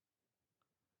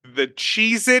 The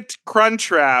Cheez-It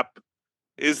Crunchwrap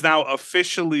is now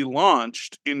officially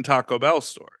launched in Taco Bell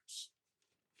stores.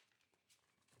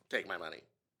 Take my money.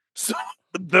 So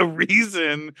the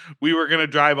reason we were going to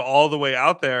drive all the way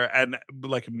out there and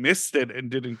like missed it and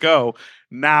didn't go,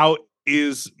 now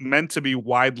is meant to be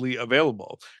widely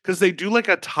available because they do like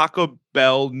a Taco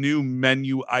Bell new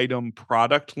menu item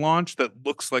product launch that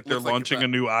looks like they're Looks like launching that. a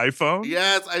new iPhone.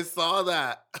 Yes, I saw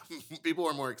that. People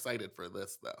are more excited for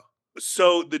this though.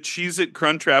 So the Cheez-It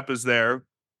Crunchwrap is there.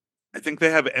 I think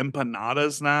they have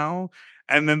empanadas now,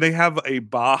 and then they have a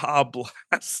Baja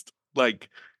Blast like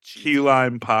key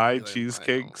lime pie Key lime pie,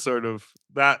 cheesecake oh. sort of.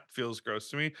 That feels gross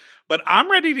to me, but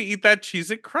I'm ready to eat that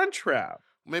Cheez-It Crunchwrap.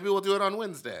 Maybe we'll do it on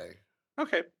Wednesday.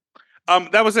 Okay.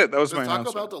 That was it. That was Does my Taco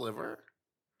announcement. Bell deliver?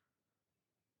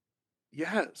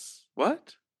 Yes.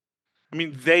 What? I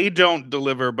mean, they don't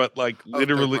deliver, but like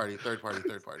literally. Third party.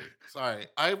 Sorry,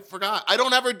 I forgot. I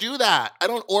don't ever do that. I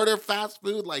don't order fast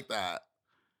food like that.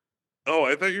 Oh,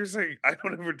 I thought you were saying I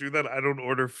don't ever do that. I don't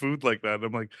order food like that.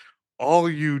 I'm like, all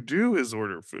you do is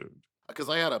order food. Because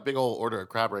I had a big old order of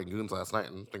crab rangoons last night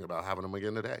and think about having them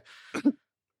again today.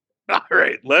 All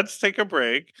right, let's take a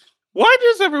break. Why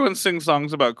does everyone sing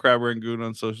songs about crab rangoon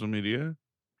on social media?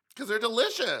 Because they're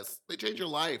delicious. They change your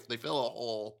life. They fill a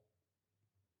hole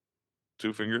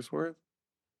 2 fingers worth?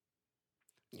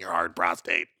 in your hard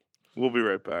prostate. We'll be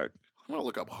right back. I'm gonna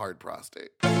look up hard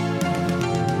prostate.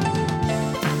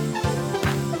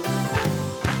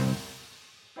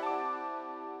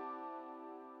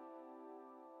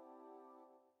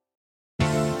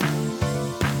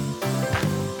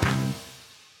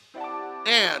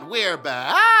 And we're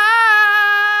back.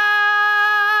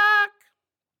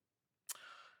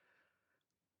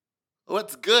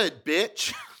 What's good,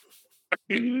 bitch?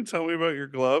 Can you tell me about your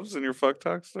gloves and your fuck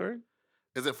talk story?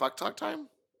 Is it fuck talk time?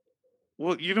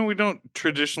 Well, we don't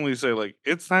traditionally say like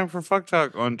it's time for fuck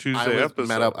talk on Tuesday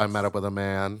episodes. I met up with a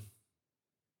man,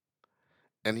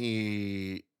 and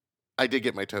I did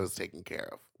get my toes taken care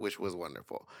of, which was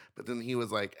wonderful. But then he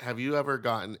was like, "Have you ever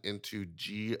gotten into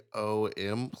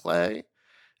GOM play?"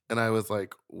 And I was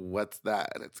like, "What's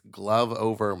that?" And it's glove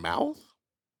over mouth.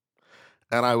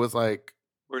 And I was like,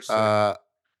 We're sick.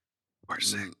 We're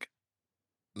sick.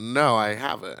 No, I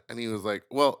haven't. And he was like,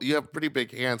 "Well, you have pretty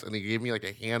big hands." And he gave me like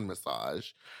a hand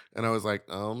massage. And I was like,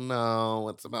 "Oh no,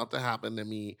 what's about to happen to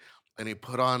me?" And he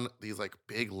put on these like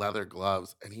big leather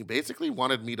gloves. And he basically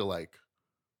wanted me to like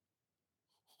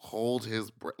hold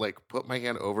like put my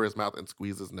hand over his mouth and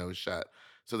squeeze his nose shut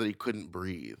so that he couldn't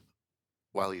breathe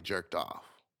while he jerked off.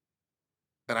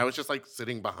 And I was just like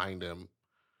sitting behind him.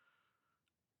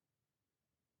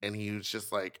 And he was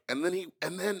just like, and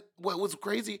then what was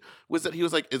crazy was that he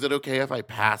was like, "Is it okay if I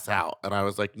pass out?" And I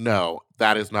was like, "No,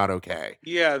 that is not okay.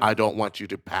 Yeah, I don't want you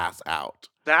to pass out."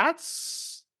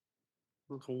 that's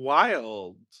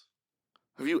wild.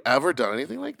 Have you ever done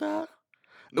anything like that?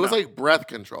 It was No. like breath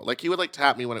control. Like he would like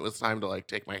tap me when it was time to like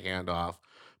take my hand off.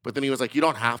 But then he was like, "You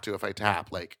don't have to if I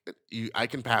tap. Like I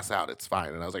can pass out. It's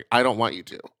fine." And I was like, "I don't want you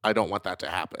to. I don't want that to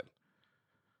happen."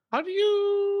 How do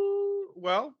you?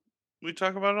 Well, we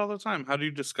talk about it all the time. How do you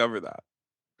discover that?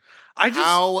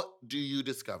 How do you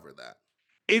discover that?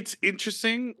 It's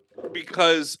interesting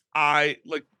because I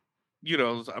like,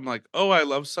 I'm like, oh, I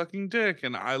love sucking dick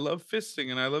and I love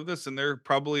fisting and I love this. And there are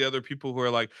probably other people who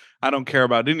are like, I don't care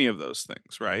about any of those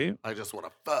things, right? I just want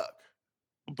to fuck.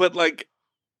 But like,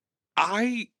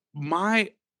 my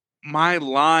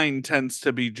line tends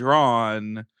to be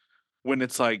drawn when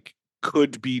it's like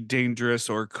could be dangerous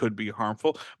or could be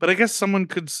harmful. But I guess someone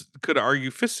could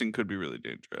argue fisting could be really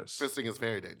dangerous. Fisting is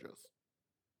very dangerous.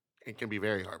 It can be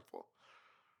very harmful.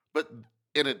 But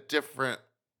in a different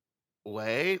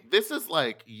way, this is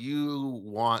like you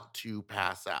want to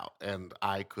pass out and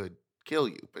I could kill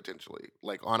you potentially,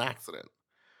 like on accident.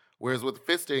 Whereas with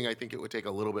fisting, I think it would take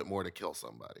a little bit more to kill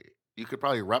somebody. You could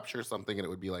probably rupture something and it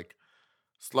would be like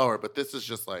slower, but this is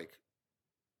just like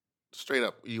straight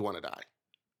up, you want to die.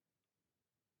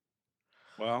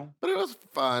 Well, But it was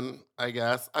fun, I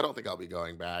guess. I don't think I'll be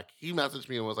going back. He messaged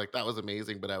me and was like, "That was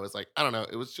amazing," but I was like, I don't know,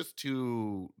 it was just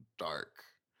too dark.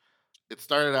 It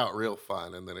started out real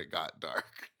fun and then it got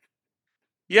dark.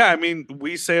 yeah, I mean,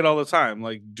 we say it all the time,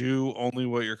 like do only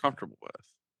what you're comfortable with.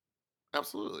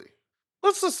 Absolutely.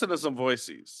 Let's listen to some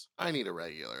voices. I need a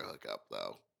regular hookup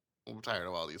though. I'm tired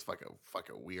of all these fucking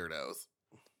weirdos.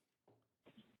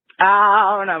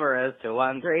 Our number is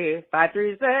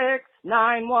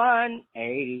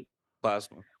 213-536-9180.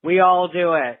 Plasma. We all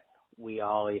do it. We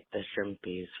all eat the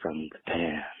shrimpies from the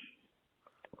pan.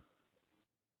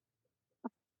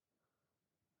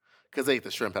 Because they ate the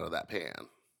shrimp out of that pan.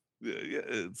 Yeah,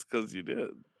 it's because you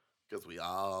did. Because we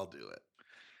all do it.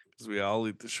 Because we all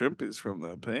eat the shrimpies from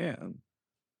that pan.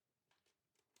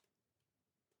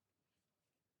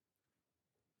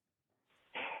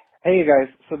 Hey, you guys.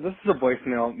 So this is a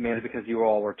voicemail mainly because you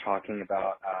all were talking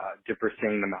about Dipper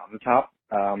singing the mountaintop.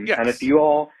 Yes. And if you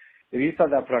all if you thought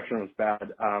that production was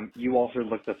bad, you also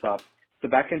looked this up. So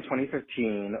back in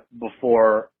 2015,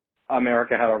 before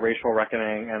America had a racial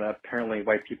reckoning and apparently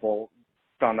white people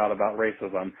found out about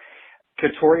racism,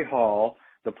 Katori Hall,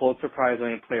 the Pulitzer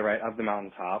Prize-winning playwright of The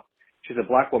Mountaintop, she's a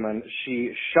black woman,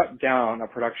 she shut down a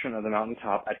production of The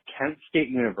Mountaintop at Kent State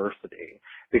University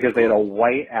because they had a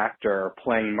white actor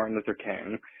playing Martin Luther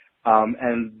King.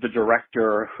 And the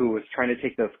director, who was trying to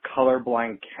take this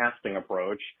colorblind casting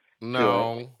approach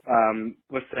No. to it,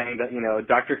 was saying that,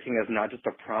 Dr. King is not just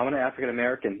a prominent African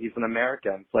American, he's an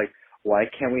American. It's like, why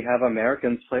can't we have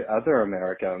Americans play other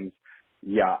Americans?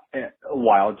 Yeah,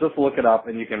 wild. Just look it up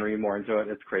and you can read more into it.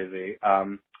 It's crazy.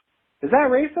 Is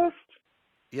that racist?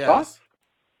 Yes. Thoughts?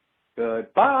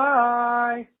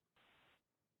 Goodbye.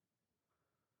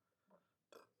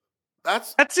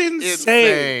 That's insane.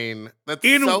 insane. That's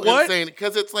In so what? insane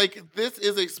because it's like this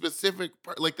is a specific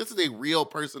like this is a real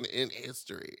person in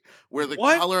history where the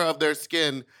What? color of their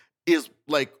skin is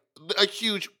like a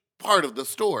huge part of the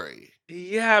story.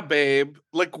 Yeah, babe.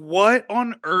 Like, what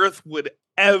on earth would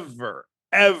ever,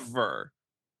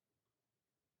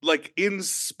 like,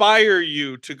 inspire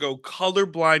you to go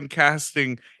colorblind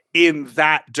casting in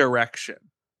that direction?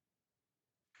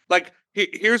 Like,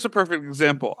 here's a perfect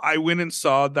example. I went and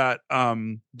saw that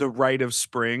The Rite of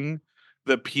Spring,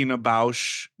 the Pina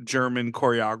Bausch German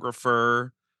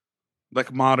choreographer,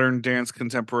 like modern dance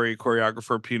contemporary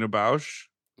choreographer Pina Bausch.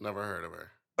 Never heard of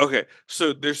her. Okay,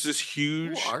 so there's this Who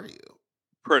huge are you?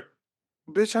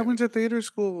 bitch, I went to theater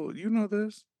school. You know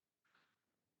this.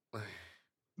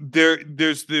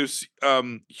 There's this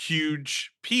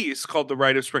huge piece called The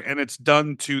Rite of Spring, and it's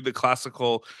done to the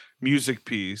classical music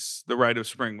piece, The Rite of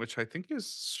Spring, which I think is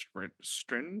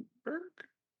Strindberg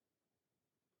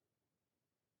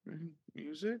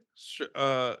music.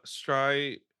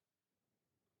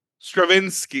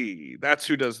 Stravinsky. That's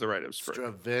who does The Rite of Spring.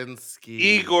 Stravinsky.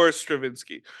 Igor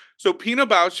Stravinsky. So Pina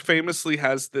Bausch famously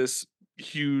has this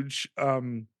huge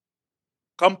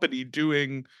company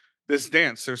doing this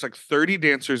dance. There's like 30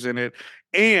 dancers in it,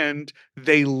 and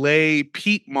they lay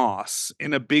peat moss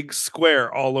in a big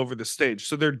square all over the stage.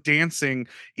 So they're dancing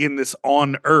in this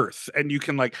on earth, and you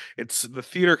can it's the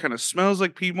theater kind of smells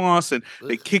like peat moss, and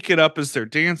they Ugh. kick it up as they're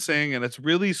dancing, and it's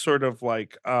really sort of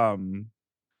like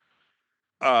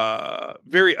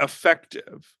very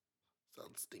effective.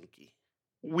 Sounds stinky.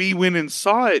 We went and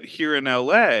saw it here in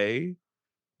LA,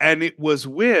 and it was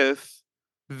with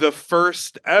the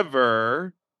first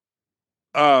ever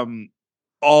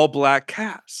all black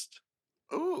cast.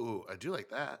 Ooh, I do like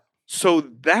that. So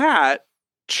that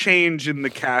change in the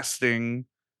casting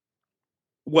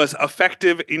was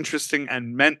effective, interesting,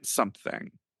 and meant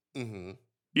something. Mm-hmm.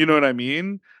 You know what I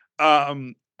mean?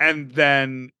 And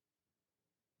then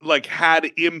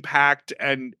had impact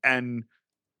and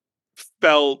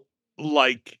felt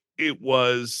like it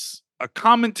was a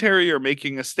commentary or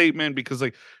making a statement, because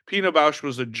Pina Bausch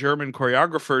was a German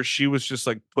choreographer. She was just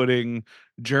putting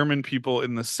German people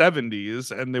in the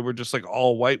 70s, and they were just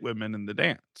all white women in the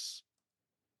dance.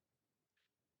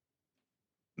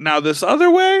 Now this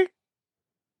other way,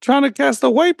 trying to cast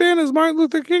a white man as Martin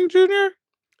Luther King Jr.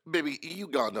 Baby, you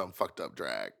gone dumb fucked up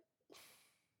drag.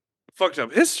 Fucked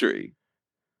up history.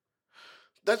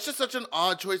 That's just such an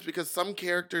odd choice because some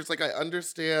characters, I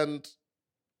understand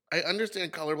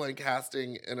colorblind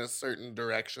casting in a certain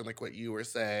direction, like what you were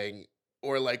saying,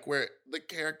 or where the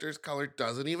character's color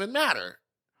doesn't even matter.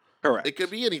 Correct. It could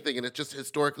be anything, and it just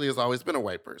historically has always been a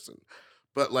white person.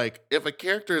 But if a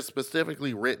character is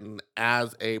specifically written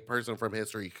as a person from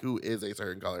history who is a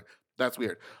certain color, that's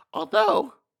weird.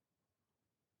 Although,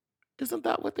 isn't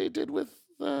that what they did with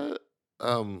the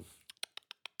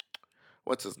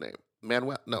what's his name?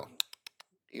 Manuel? No,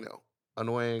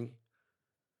 annoying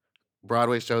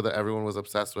Broadway show that everyone was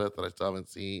obsessed with that I still haven't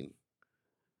seen. It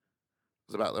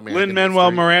was about American Lin-Manuel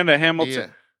history. Miranda,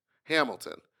 Hamilton. Yeah,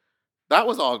 Hamilton. That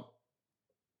was all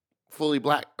fully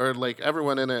black, or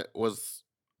everyone in it was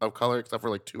of color except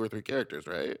for 2 or 3 characters,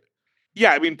 right?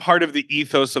 Yeah, I mean, part of the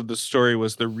ethos of the story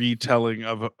was the retelling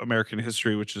of American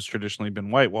history, which has traditionally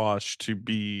been whitewashed, to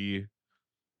be,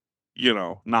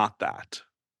 not that.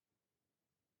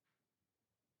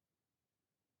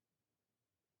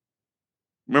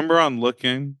 Remember on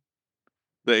Looking,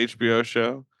 the HBO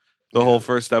show? The whole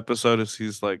first episode is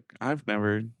he's like, I've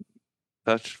never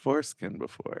touched foreskin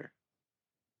before.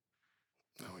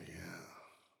 Oh, yeah.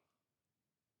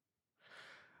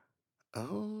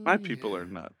 Oh, My people are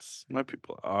nuts. My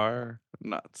people are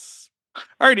nuts.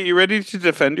 All right, are you ready to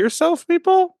defend yourself,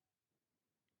 people?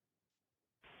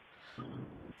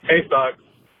 Hey, Sucks.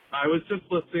 I was just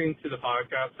listening to the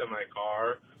podcast in my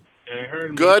car, And I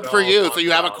heard Good for Meatball you. talk So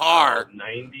you have a about car. how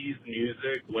 90s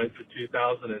music went to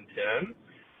 2010.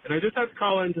 And I just have to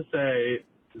call in to say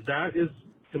that is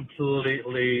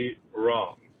completely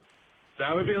wrong.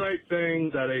 That would be like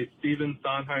saying that a Stephen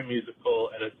Sondheim musical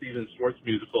and a Stephen Schwartz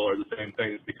musical are the same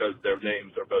things because their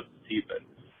names are both Stephen.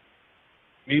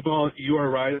 Meatball, you are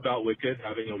right about Wicked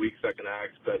having a weak second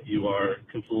act, but you are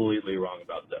completely wrong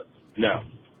about this. No.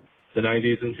 The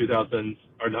 90s and 2000s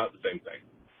are not the same thing.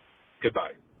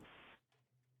 Goodbye.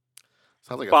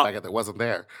 Sounds like a Well- faggot that wasn't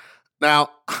there. Now,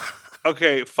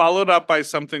 Okay, followed up by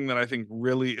something that I think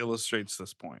really illustrates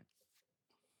this point.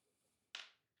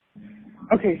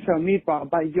 Okay, so Meatball,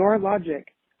 by your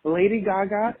logic, Lady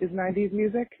Gaga is 90s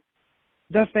music.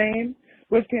 The Fame,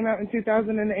 which came out in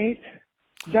 2008.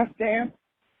 Just Dance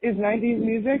is 90s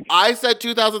music. I said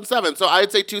 2007, so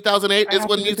I'd say 2008 I is have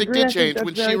when to music disagree. I did think change that's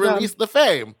when she very dumb. released The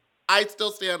Fame. I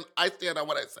stand on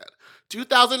what I said.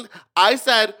 2000, I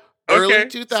said early Okay,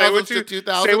 2000s say to what you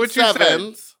said.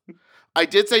 2007s. I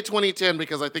did say 2010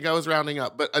 because I think I was rounding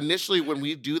up, but initially when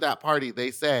we do that party, they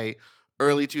say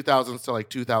early 2000s to like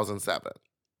 2007.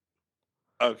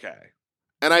 Okay.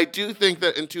 And I do think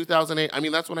that in 2008, I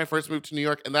mean, that's when I first moved to New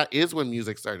York, and that is when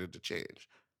music started to change.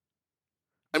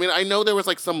 I mean, I know there was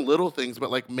like some little things,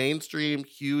 but like mainstream,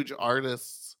 huge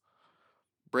artists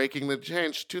breaking the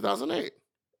change, 2008.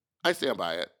 I stand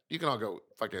by it. You can all go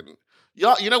fucking...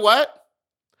 Y'all, you know what?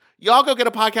 Y'all go get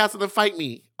a podcast and then fight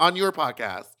me on your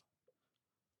podcast.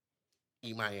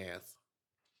 Eat my ass.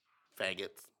 Faggots.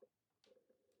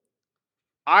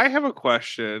 I have a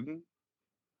question.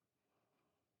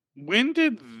 When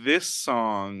did this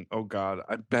song, oh God,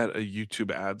 I bet a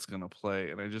YouTube ad's gonna play,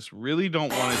 and I just really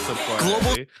don't want it to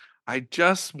play. I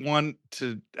just want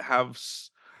to have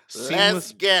Let's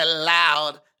seamless get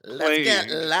loud. Let's get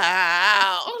playing.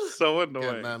 loud. So Get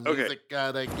annoying. my Okay. music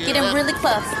gotta get Getting up. really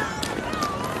close.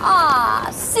 Ah,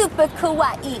 super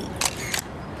kawaii.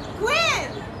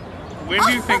 Gwen! When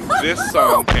do you think this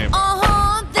song came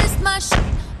out? This my shit.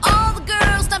 All the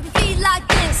girls stomp your feet like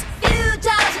this. Few times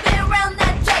I've been around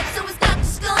that track, so it's not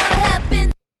just gonna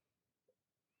happen.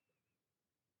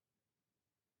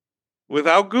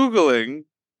 Without Googling,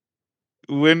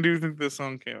 when do you think this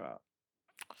song came out?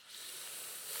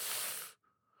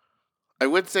 I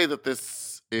would say that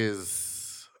this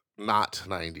is not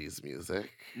 90s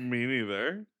music, Me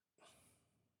neither.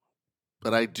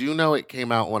 but I do know it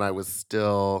came out when I was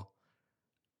still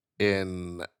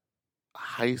in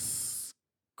high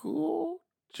school,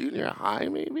 junior high,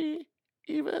 maybe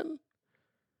even.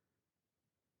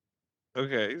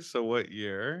 Okay, so what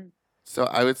year? So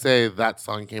I would say that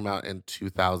song came out in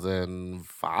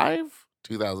 2005,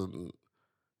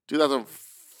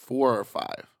 2004 or 5.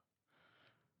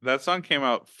 That song came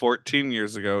out 14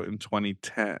 years ago in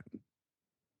 2010.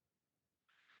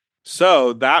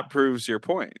 So that proves your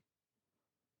point.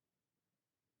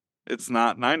 It's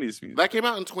not 90s music. That came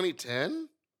out in 2010?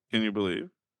 Can you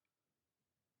believe?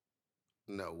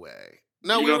 No way.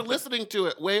 No, You we were don't thi- listening to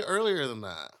it way earlier than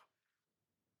that.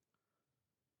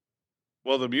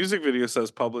 Well, the music video says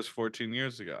published 14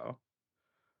 years ago.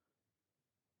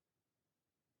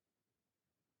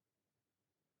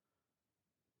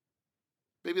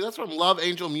 Baby, that's from Love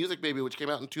Angel Music Baby, which came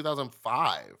out in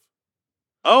 2005.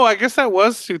 Oh, I guess that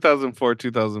was 2004,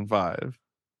 2005.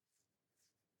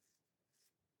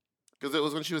 Because it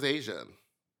was when she was Asian.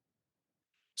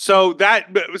 So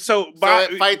So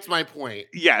it fights my point.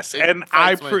 Yes, It and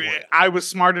I fights my point. I was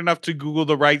smart enough to Google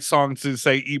the right song to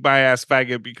say "Eat My Ass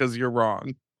Faggot" because you're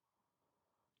wrong.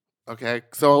 Okay,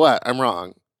 so what? I'm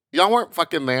wrong. Y'all weren't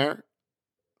fucking there.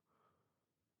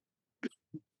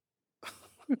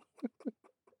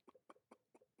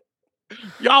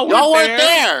 Y'all weren't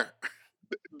there.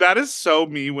 That is so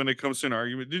me when it comes to an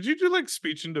argument. Did you do like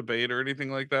speech and debate or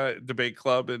anything like that? Debate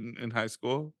club in high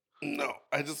school? No,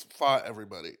 I just fought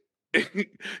everybody.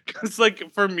 Because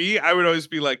like for me, I would always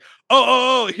be like,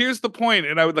 oh, here's the point,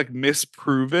 and I would like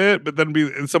misprove it, but then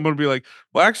someone would be like,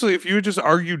 well, actually, if you had just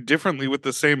argued differently with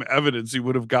the same evidence, you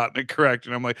would have gotten it correct.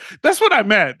 And I'm like, that's what I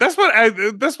meant. That's what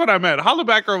I meant. Holla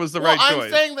Back Girl was the right I'm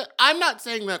choice. saying that I'm not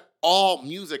saying that all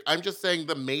music. I'm just saying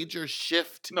the major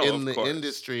shift No, in of the course.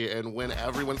 industry and when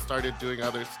everyone started doing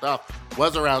other stuff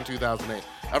was around 2008.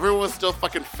 Everyone was still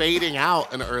fucking fading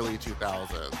out in early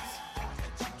 2000s.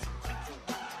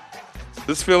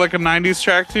 This feel like a 90s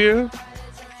track to you?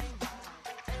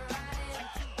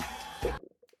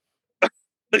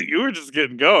 You were just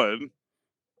getting going.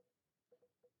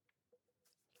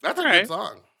 That's a Alright. good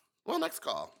song. Well, next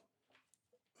call.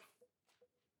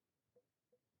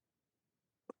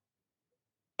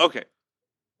 Okay.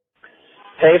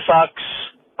 Hey, Fox.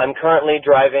 I'm currently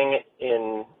driving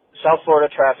in South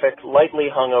Florida traffic, lightly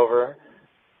hungover,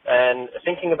 and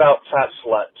thinking about Fat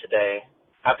Slut today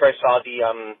after I saw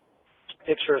the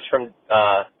pictures from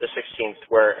the 16th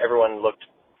where everyone looked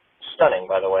stunning,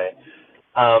 by the way.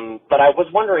 But I was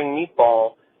wondering,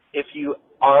 Meatball, if you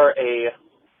are a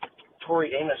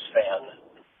Tori Amos fan,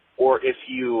 or if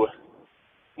you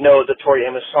know the Tori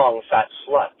Amos song Fat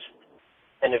Slut,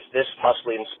 and if this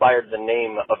possibly inspired the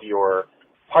name of your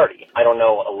party. I don't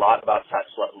know a lot about Fat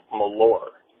Slut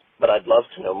lore, but I'd love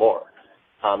to know more.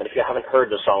 And if you haven't heard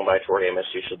the song by Tori Amos,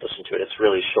 you should listen to it. It's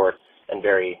really short and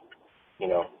very,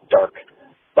 dark.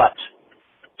 But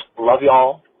love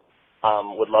y'all.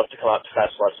 Would love to come out to Fat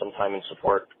Slut sometime and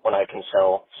support when I can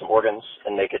sell some organs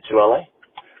and make it to LA.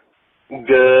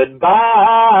 Goodbye.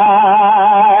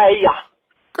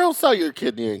 Girl, sell your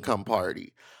kidney and come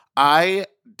party. I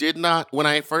did not, when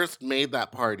I first made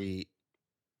that party,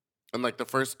 and like the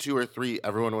first 2 or 3,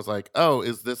 everyone was like, oh,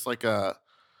 is this like a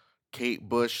Kate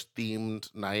Bush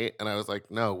themed night? And I was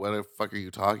like, no, what the fuck are you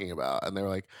talking about? And they were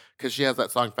like, because she has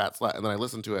that song Fat Slut. And then I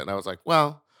listened to it and I was like,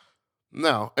 well,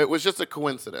 no, it was just a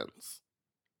coincidence.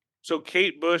 So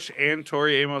Kate Bush and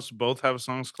Tori Amos both have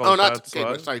songs called Oh, not Fat Kate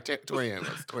Slut? Bush. Sorry, Tori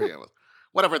Amos. Tori Amos.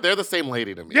 Whatever, they're the same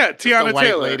lady to me. Yeah, Just a Tiana white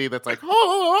Taylor. lady that's like,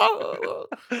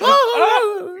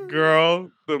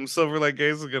 Girl, them Silver Lake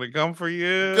Gays are gonna come for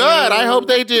you. good. I hope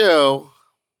they do.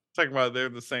 Talking about they're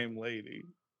the same lady.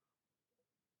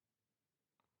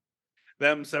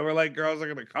 Them Silver Lake girls are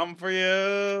gonna come for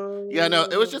you. Yeah, no,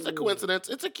 it was just a coincidence.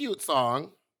 It's a cute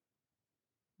song.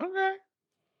 Okay.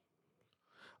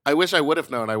 I wish I would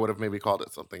have known. I would have maybe called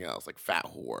it something else, like Fat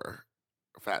Whore,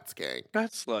 or Fat Skank.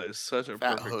 Fat Slut is such a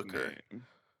Fat perfect hooker. name.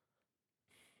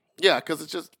 Yeah, because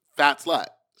it's just Fat Slut.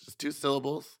 It's just 2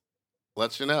 syllables.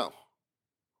 Lets you know.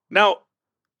 Now,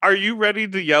 are you ready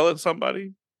to yell at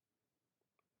somebody?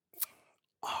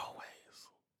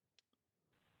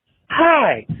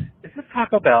 Hi, this is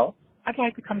Taco Bell. I'd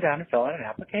like to come down and fill out an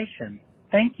application.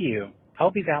 Thank you. I'll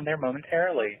be down there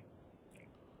momentarily.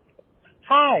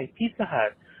 Hi, Pizza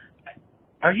Hut.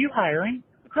 Are you hiring?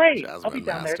 Great. I'll be Jasmine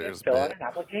down there to Masters fill out bit. an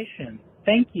application.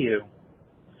 Thank you.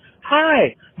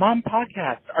 Hi, Mom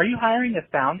Podcast. Are you hiring a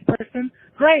sound person?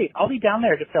 Great. I'll be down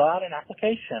there to fill out an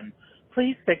application.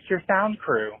 Please fix your sound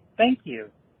crew. Thank you.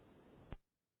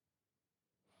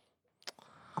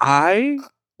 I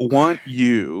want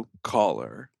you,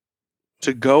 caller,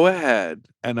 to go ahead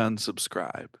and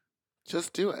unsubscribe.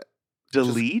 Just do it.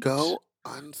 Delete. Just go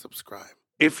unsubscribe.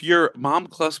 If you're Mom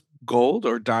Plus Gold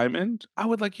or Diamond, I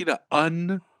would like you to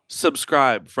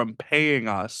unsubscribe from paying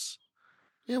us.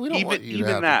 Yeah, we don't want you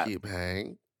to have to keep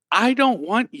paying. I don't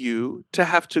want you to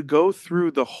have to go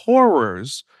through the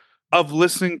horrors of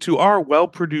listening to our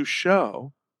well-produced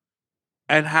show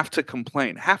and have to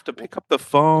complain, have to pick up the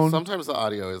phone. Sometimes the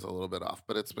audio is a little bit off,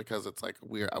 but it's because it's like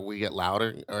we get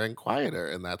louder and quieter,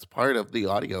 and that's part of the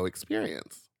audio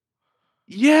experience.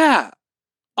 Yeah.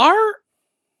 Our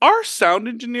sound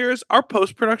engineers, our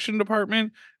post-production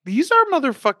department, these are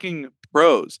motherfucking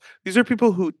pros. These are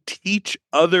people who teach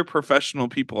other professional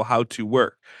people how to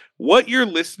work. What you're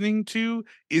listening to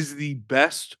is the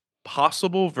best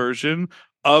possible version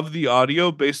of the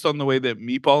audio based on the way that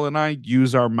Meatball and I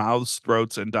use our mouths,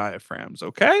 throats, and diaphragms,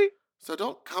 okay? So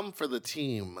don't come for the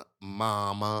team,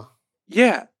 mama.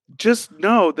 Yeah, just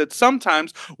know that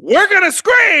sometimes we're going to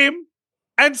scream,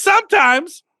 and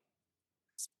sometimes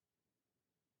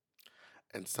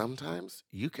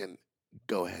you can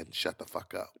go ahead and shut the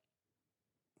fuck up.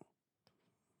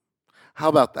 How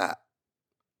about that?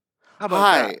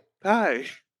 Hi. Hi.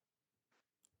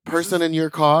 Person in your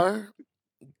car,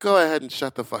 go ahead and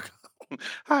shut the fuck up.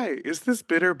 Hi, is this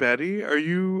Bitter Betty? Are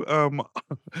you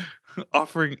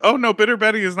offering? Oh no, Bitter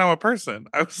Betty is now a person.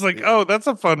 I was like, oh, that's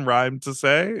a fun rhyme to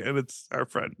say, and it's our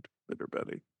friend Bitter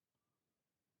Betty.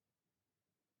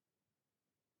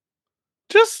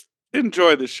 Just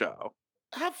enjoy the show.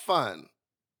 Have fun.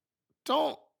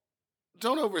 Don't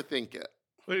overthink it.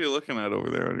 What are you looking at over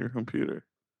there on your computer?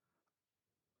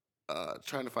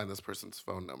 Trying to find this person's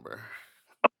phone number.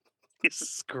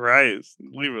 Jesus Christ,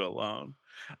 leave it alone.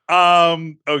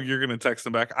 Oh, you're gonna text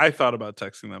them back. I thought about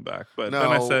texting them back, but then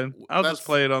I said I'll just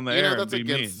play it on the air and be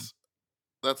mean.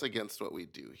 That's against what we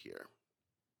do here.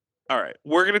 All right,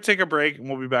 we're gonna take a break and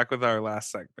we'll be back with our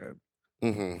last segment.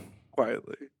 Mm-hmm.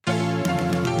 Quietly.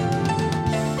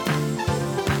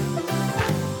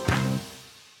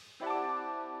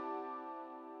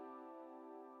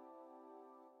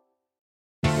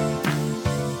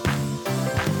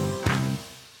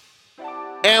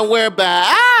 And we're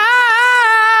back.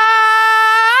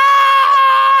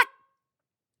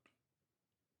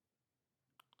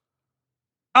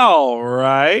 All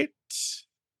right.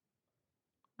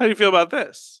 How do you feel about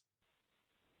this?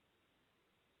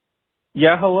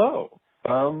 Yeah, hello.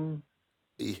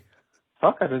 Eh.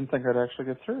 Fuck, I didn't think I'd actually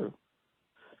get through.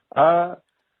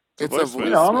 It's a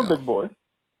You know, I'm a voicemail. big boy.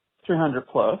 300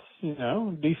 plus, you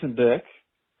know, decent dick.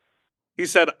 He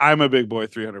said, I'm a big boy,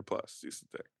 300 plus.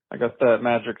 Decent dick. I got that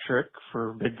magic trick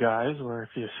for big guys where if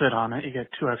you sit on it, you get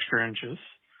 2 extra inches.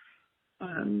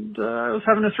 And I was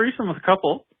having a threesome with a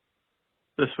couple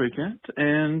this weekend,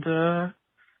 and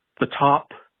the top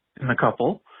in the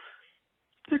couple,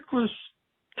 dick was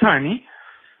tiny,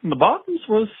 and the bottoms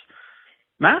was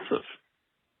massive.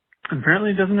 And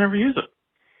apparently he doesn't ever use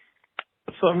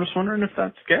it. So I'm just wondering if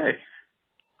that's gay.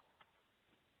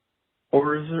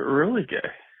 Or is it really gay?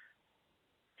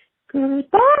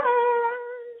 Goodbye!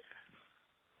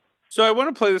 So I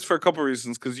want to play this for a couple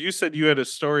reasons, because you said you had a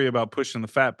story about pushing the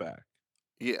fat back.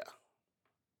 Yeah.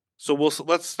 So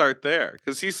let's start there,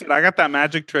 because he said, I got that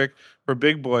magic trick for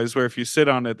big boys where if you sit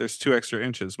on it, there's 2 extra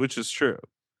inches, which is true.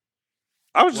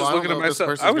 I was just looking at myself.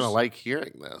 This person's gonna like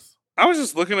hearing this. I was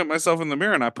just looking at myself in the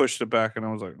mirror and I pushed it back and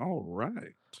I was like, all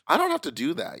right. I don't have to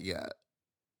do that yet.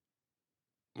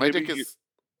 My Maybe dick is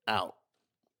out.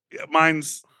 Yeah,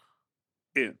 mine's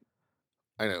in.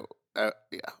 I know.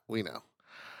 Yeah, we know.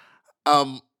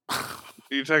 Are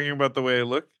you talking about the way I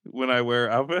look when I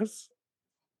wear outfits?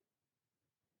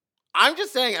 I'm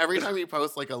just saying every time you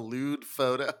post like a lewd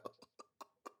photo.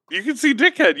 You can see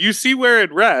dickhead. You see where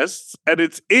it rests and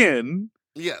it's in.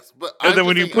 Yes, but and then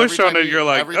when you push on it, you're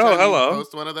like, oh, hello. You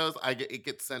post one of those, it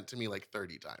gets sent to me like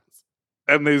 30 times.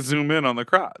 And they zoom in on the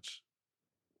crotch.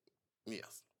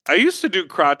 Yes. I used to do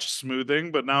crotch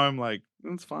smoothing, but now I'm like,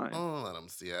 it's fine. Oh, let them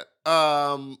see it.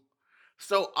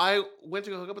 So I went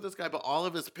to go hook up with this guy, but all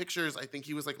of his pictures, I think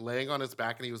he was like laying on his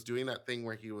back and he was doing that thing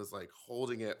where he was like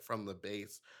holding it from the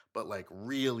base, but like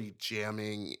really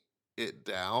jamming it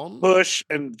down. Push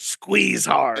and squeeze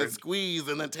hard. And squeeze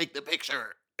and then take the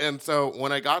picture. And so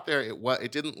when I got there,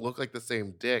 it didn't look like the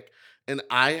same dick. And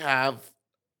I've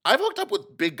hooked up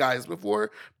with big guys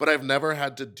before, but I've never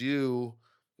had to do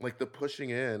like the pushing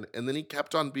in. And then he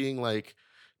kept on being like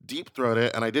deep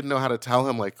throated, and I didn't know how to tell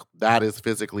him like that is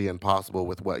physically impossible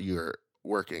with what you're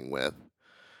working with.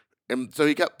 And so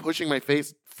he kept pushing my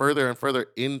face further and further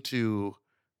into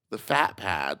the fat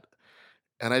pad,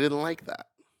 and I didn't like that.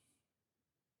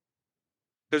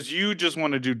 Because you just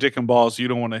want to do dick and balls, you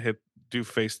don't want to do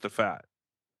face to fat.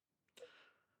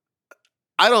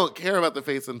 I don't care about the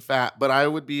face and fat, but I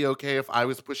would be okay if I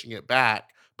was pushing it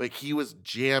back, but he was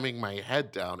jamming my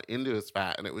head down into his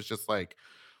fat, and it was just like,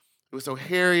 it was so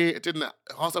hairy. It didn't,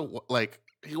 also, like,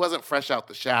 he wasn't fresh out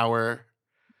the shower.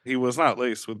 He was not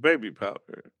laced with baby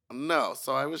powder. No,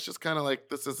 so I was just kind of like,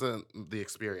 this isn't the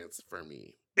experience for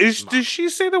me. Did she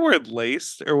say the word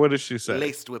laced, or what did she say?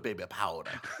 Laced with baby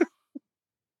powder.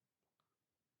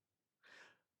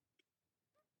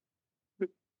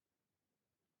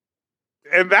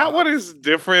 And that one is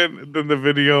different than the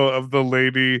video of the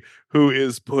lady who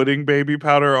is putting baby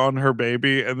powder on her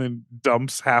baby and then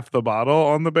dumps half the bottle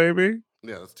on the baby.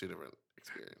 Yeah, that's 2 different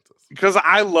experiences. Because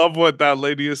I love what that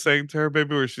lady is saying to her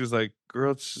baby, where she's like,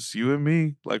 girl, it's just you and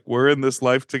me. Like, we're in this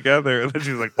life together. And then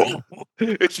she's like, oh,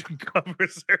 and she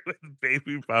covers her with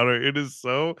baby powder. It is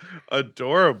so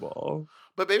adorable.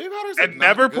 But baby powder's and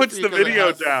never puts the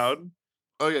video down.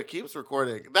 Oh yeah, keeps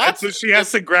recording. So she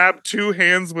has to grab 2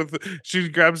 hands she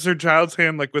grabs her child's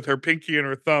hand like with her pinky and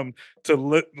her thumb to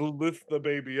lift the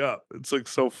baby up. It's like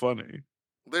so funny.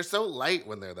 They're so light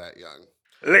when they're that young.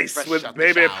 Laced with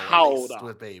baby powder. Laced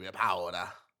with baby powder.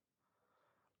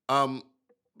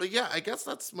 But yeah, I guess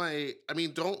that's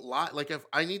don't lie. Like if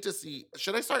I need to see,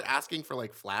 should I start asking for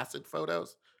like flaccid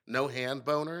photos? No hand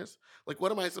boners? Like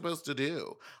what am I supposed to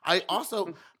do? I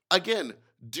also, again,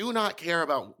 do not care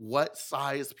about what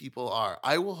size people are.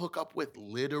 I will hook up with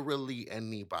literally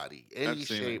anybody, any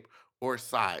shape or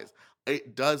size.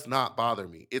 It does not bother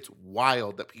me. It's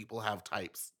wild that people have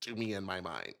types to me in my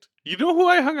mind. You know who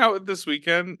I hung out with this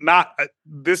weekend?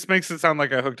 This makes it sound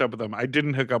like I hooked up with them. I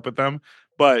didn't hook up with them,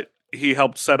 but he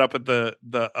helped set up at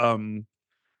the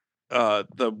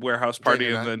warehouse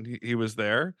party, and then he was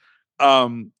there.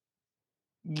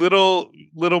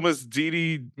 Little Miss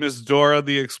Dee Miss Dora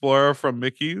the Explorer from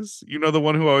Mickey's. You know, the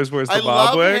one who always wears the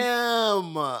bob wig?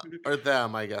 Him or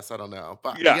them, I guess. I don't know.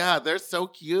 But yeah, they're so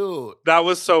cute. That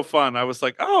was so fun. I was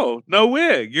like, oh, no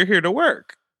wig. You're here to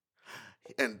work.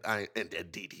 And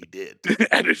indeed he did.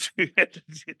 And indeed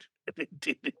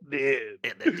he did.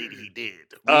 And indeed he did.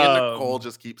 Me and Nicole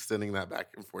just keep sending that back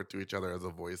and forth to each other as a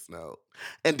voice note.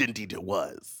 And indeed it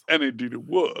was. And indeed it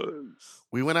was.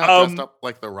 We went out dressed up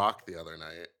like The Rock the other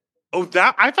night. Oh,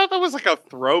 that I thought that was like a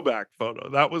throwback photo.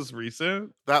 That was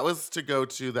recent. That was to go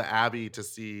to the Abbey to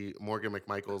see Morgan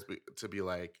McMichaels to be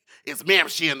like, is Ma'am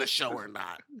she in the show or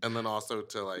not? And then also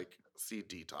to like see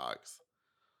Detox.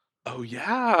 Oh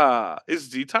yeah. Is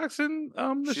Detox in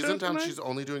the She's show in town. tonight? She's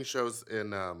only doing shows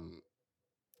in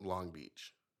Long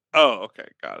Beach. Oh, okay,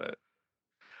 got it.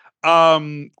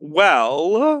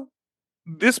 Well,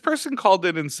 this person called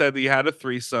in and said that he had a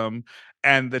threesome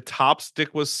and the top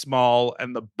stick was small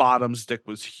and the bottom stick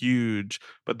was huge,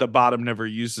 but the bottom never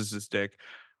uses his dick.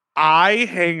 I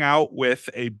hang out with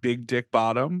a big dick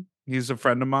bottom. He's a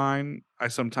friend of mine. I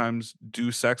sometimes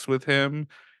do sex with him.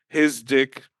 His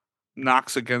dick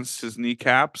knocks against his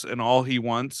kneecaps and all he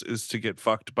wants is to get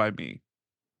fucked by me.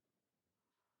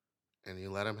 And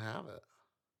you let him have it.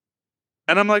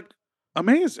 And I'm like,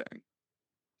 amazing.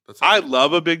 I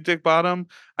love a big dick bottom.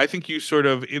 I think you sort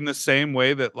of, in the same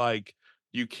way that like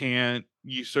you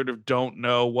sort of don't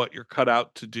know what you're cut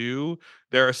out to do.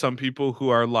 There are some people who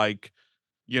are like,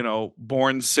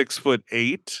 born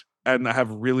 6'8" and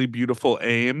have really beautiful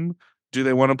aim. Do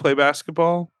they want to play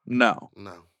basketball? No.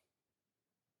 No.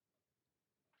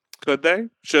 Could they?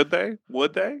 Should they?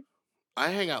 Would they? I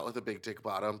hang out with a big dick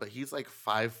bottom, but he's like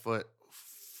 5 foot.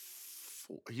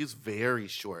 He's very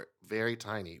short, very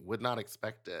tiny. Would not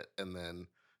expect it. And then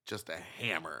just a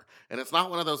hammer. And it's not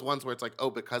one of those ones where it's like, oh,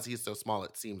 because he's so small,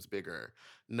 it seems bigger.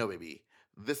 No, baby.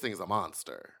 This thing's a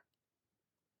monster.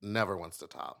 Never wants to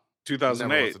top.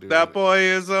 2008. That boy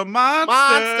is a monster.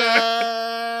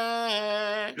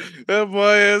 That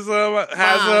boy is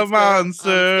has a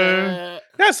monster.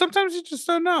 Yeah, sometimes you just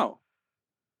don't know.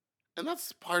 And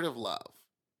that's part of love.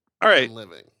 All right. And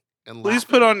living. And please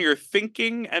put on your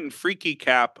thinking and freaky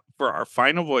cap for our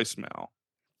final voicemail.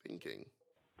 Thinking.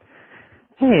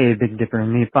 Hey, Big Dipper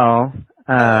and Meatball.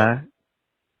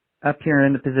 Up here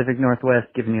in the Pacific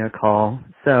Northwest giving you a call.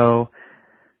 So,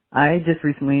 I just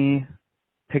recently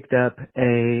picked up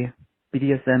a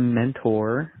BDSM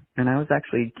mentor, and I was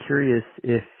actually curious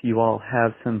if you all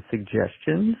have some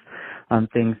suggestions on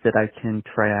things that I can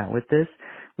try out with this.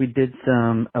 We did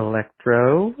some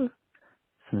electro,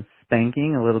 some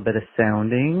spanking, a little bit of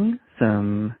sounding,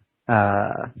 some,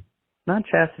 not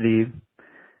chastity,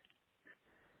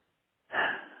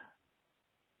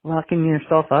 locking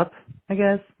yourself up, I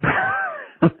guess. I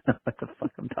don't know what the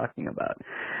fuck I'm talking about.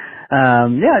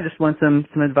 Yeah, I just want some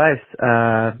advice.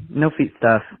 No feet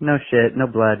stuff, no shit, no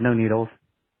blood, no needles.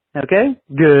 Okay?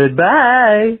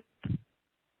 Goodbye!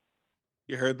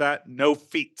 You heard that? No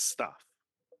feet stuff.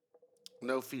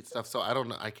 No feet stuff. So I don't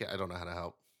know. I don't know how to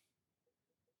help.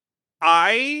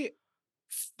 I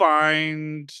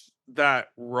find that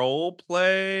role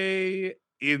play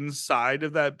inside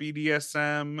of that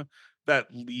BDSM that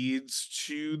leads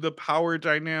to the power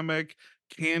dynamic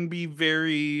can be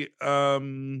very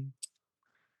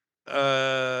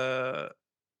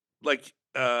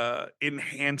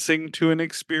enhancing to an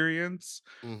experience.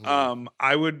 Mm-hmm.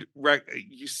 I would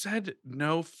you said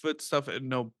no foot stuff and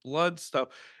no blood stuff.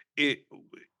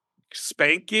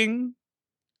 Spanking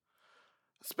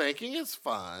is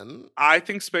fun. I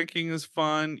think spanking is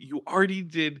fun. You already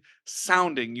did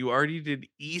sounding. You already did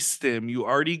e-stim. You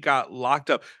already got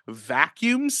locked up.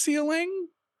 Vacuum sealing?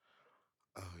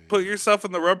 Oh, yeah. Put yourself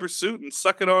in the rubber suit and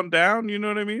suck it on down. You know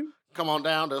what I mean? Come on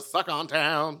down to suck on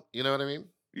town. You know what I mean?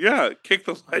 Yeah. Kick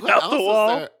the light What out else the is wall.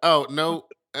 there? Oh, no.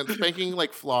 And spanking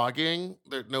like flogging.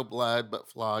 There's no blood, but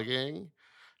flogging.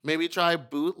 Maybe try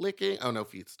boot licking. Oh, no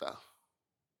feet stuff.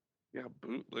 Yeah,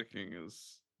 boot licking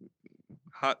is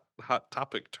hot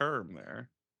topic term there.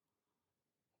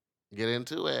 Get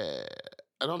into it.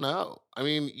 I don't know. I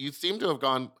mean, you seem to have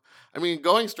gone. I mean,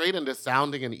 going straight into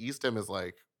sounding and e-stim is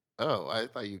like, oh, I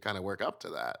thought you kind of work up to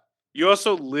that. You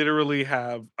also literally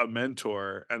have a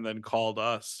mentor and then called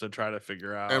us to try to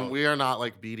figure out. And we are not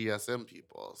like BDSM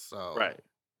people. So, right.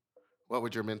 What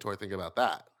would your mentor think about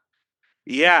that?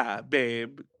 Yeah,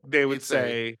 babe. They would He'd say,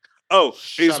 say, "Oh, is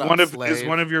 "Shut one up, of slave."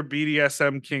 one of your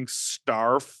BDSM kinks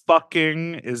star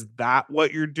fucking? Is that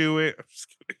what you're doing?" I'm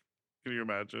just kidding. Can you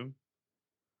imagine?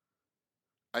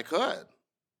 I could.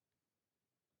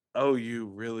 Oh, you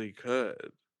really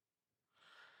could.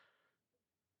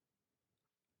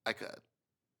 I could.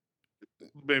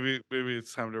 Maybe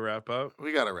it's time to wrap up.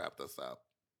 We got to wrap this up.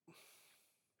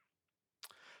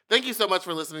 Thank you so much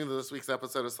for listening to this week's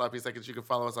episode of Sloppy Seconds. You can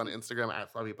follow us on Instagram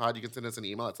at SloppyPod. You can send us an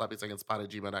email at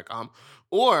sloppysecondspod@gmail.com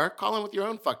or call in with your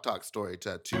own fuck talk story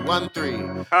to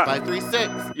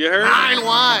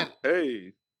 213-536-91.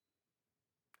 Hey.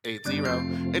 80.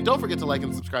 And don't forget to like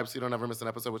and subscribe so you don't ever miss an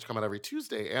episode, which come out every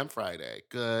Tuesday and Friday.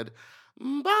 Good.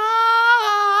 Bye.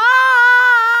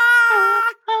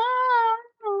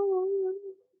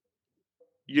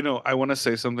 I want to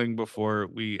say something before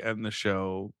we end the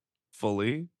show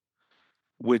fully,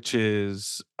 which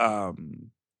is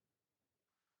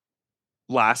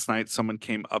last night someone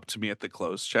came up to me at the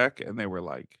close check and they were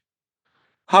like,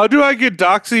 "How do I get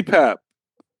DoxyPep?"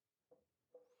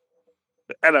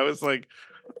 And I was like,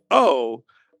 "Oh,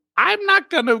 I'm not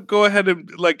gonna go ahead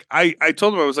and I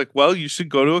told him, I was like, well, you should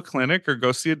go to a clinic or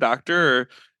go see a doctor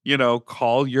or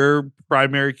call your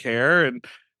primary care and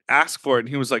ask for it." And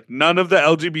he was like, "None of the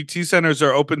LGBT centers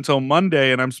are open till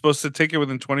Monday and I'm supposed to take it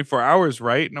within 24 hours,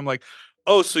 right?" And I'm like,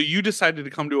 "Oh, so you decided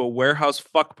to come to a warehouse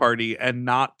fuck party and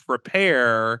not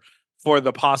prepare for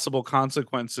the possible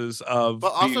consequences of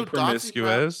But being also,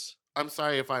 promiscuous?" I'm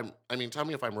sorry tell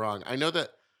me if I'm wrong. I know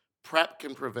that PrEP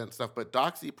can prevent stuff, but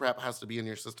DoxyPrep has to be in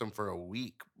your system for a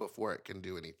week before it can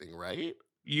do anything, right?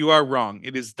 You are wrong.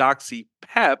 It is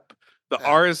DoxyPep. The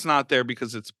R is not there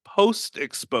because it's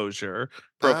post-exposure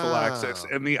prophylaxis.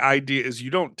 Oh. And the idea is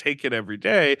you don't take it every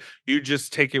day. You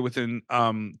just take it within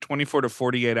 24 to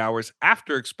 48 hours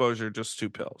after exposure, just 2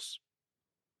 pills.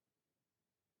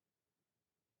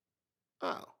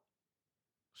 Oh.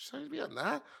 Should I be on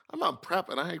that? I'm on PrEP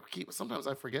and sometimes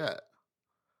I forget.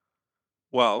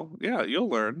 Well, yeah, you'll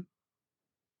learn.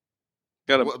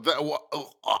 Gotta.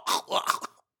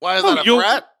 Why is that a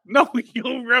threat? No,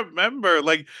 you'll remember.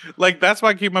 That's why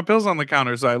I keep my pills on the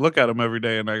counter. So I look at them every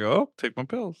day and I go, "Oh, take my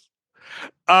pills."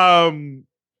 I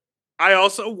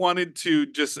also wanted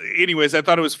to anyways, I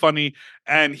thought it was funny.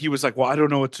 And he was like, "Well, I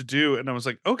don't know what to do." And I was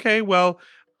like, "Okay, well,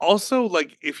 also,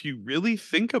 if you really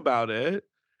think about it,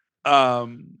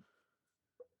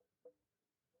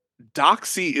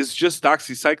 Doxy is just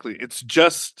doxycycline. It's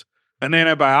just an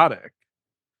antibiotic.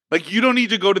 You don't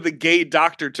need to go to the gay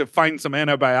doctor to find some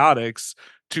antibiotics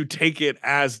to take it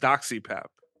as DoxyPep."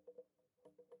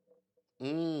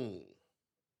 Mm.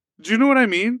 Do you know what I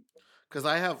mean? Because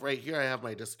I have right here, I have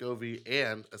my Descovy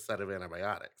and a set of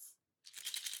antibiotics.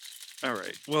 All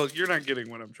right. Well, you're not getting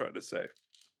what I'm trying to say.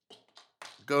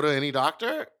 Go to any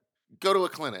doctor? Go to a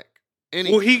clinic.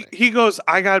 He goes,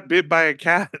 "I got bit by a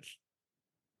cat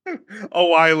a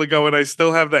while ago and I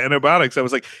still have the antibiotics." I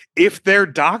was like, if they're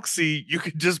Doxy, you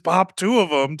could just pop 2 of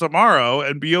them tomorrow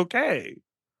and be okay.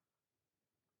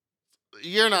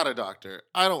 You're not a doctor.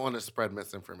 I don't want to spread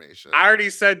misinformation. I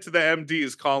already said to the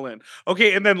MDs, call in.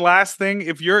 Okay, and then last thing,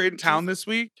 if you're in town this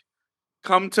week,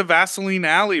 come to Vaseline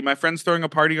Alley. My friend's throwing a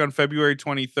party on February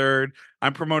 23rd.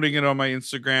 I'm promoting it on my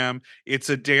Instagram. It's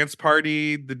a dance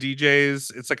party. The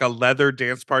DJs, it's like a leather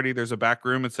dance party. There's a back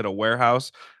room. It's at a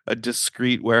warehouse, a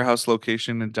discreet warehouse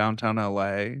location in downtown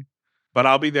LA. But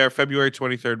I'll be there February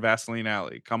 23rd, Vaseline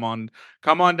Alley. Come on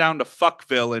down to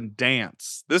Fuckville and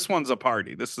dance. This one's a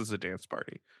party. This is a dance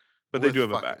party. But they do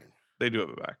have a back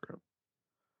room.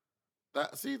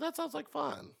 That sounds like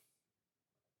fun.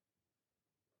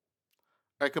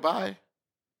 All right, goodbye.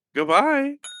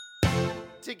 Goodbye.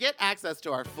 To get access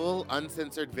to our full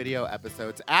uncensored video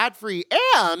episodes ad-free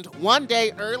and 1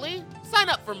 day early, sign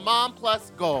up for Mom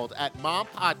Plus Gold at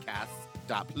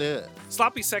mompodcasts.plus.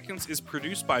 Sloppy Seconds is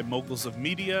produced by Moguls of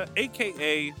Media,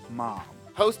 aka Mom.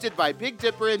 Hosted by Big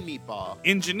Dipper and Meatball.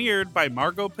 Engineered by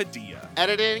Margot Padilla.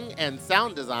 Editing and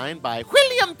sound design by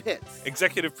William Pitts.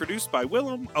 Executive produced by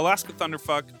Willem, Alaska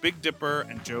Thunderfuck, Big Dipper,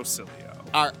 and Joe Cilio.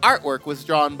 Our artwork was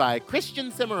drawn by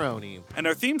Christian Cimarroni. And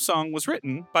our theme song was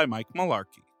written by Mike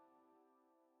Malarkey.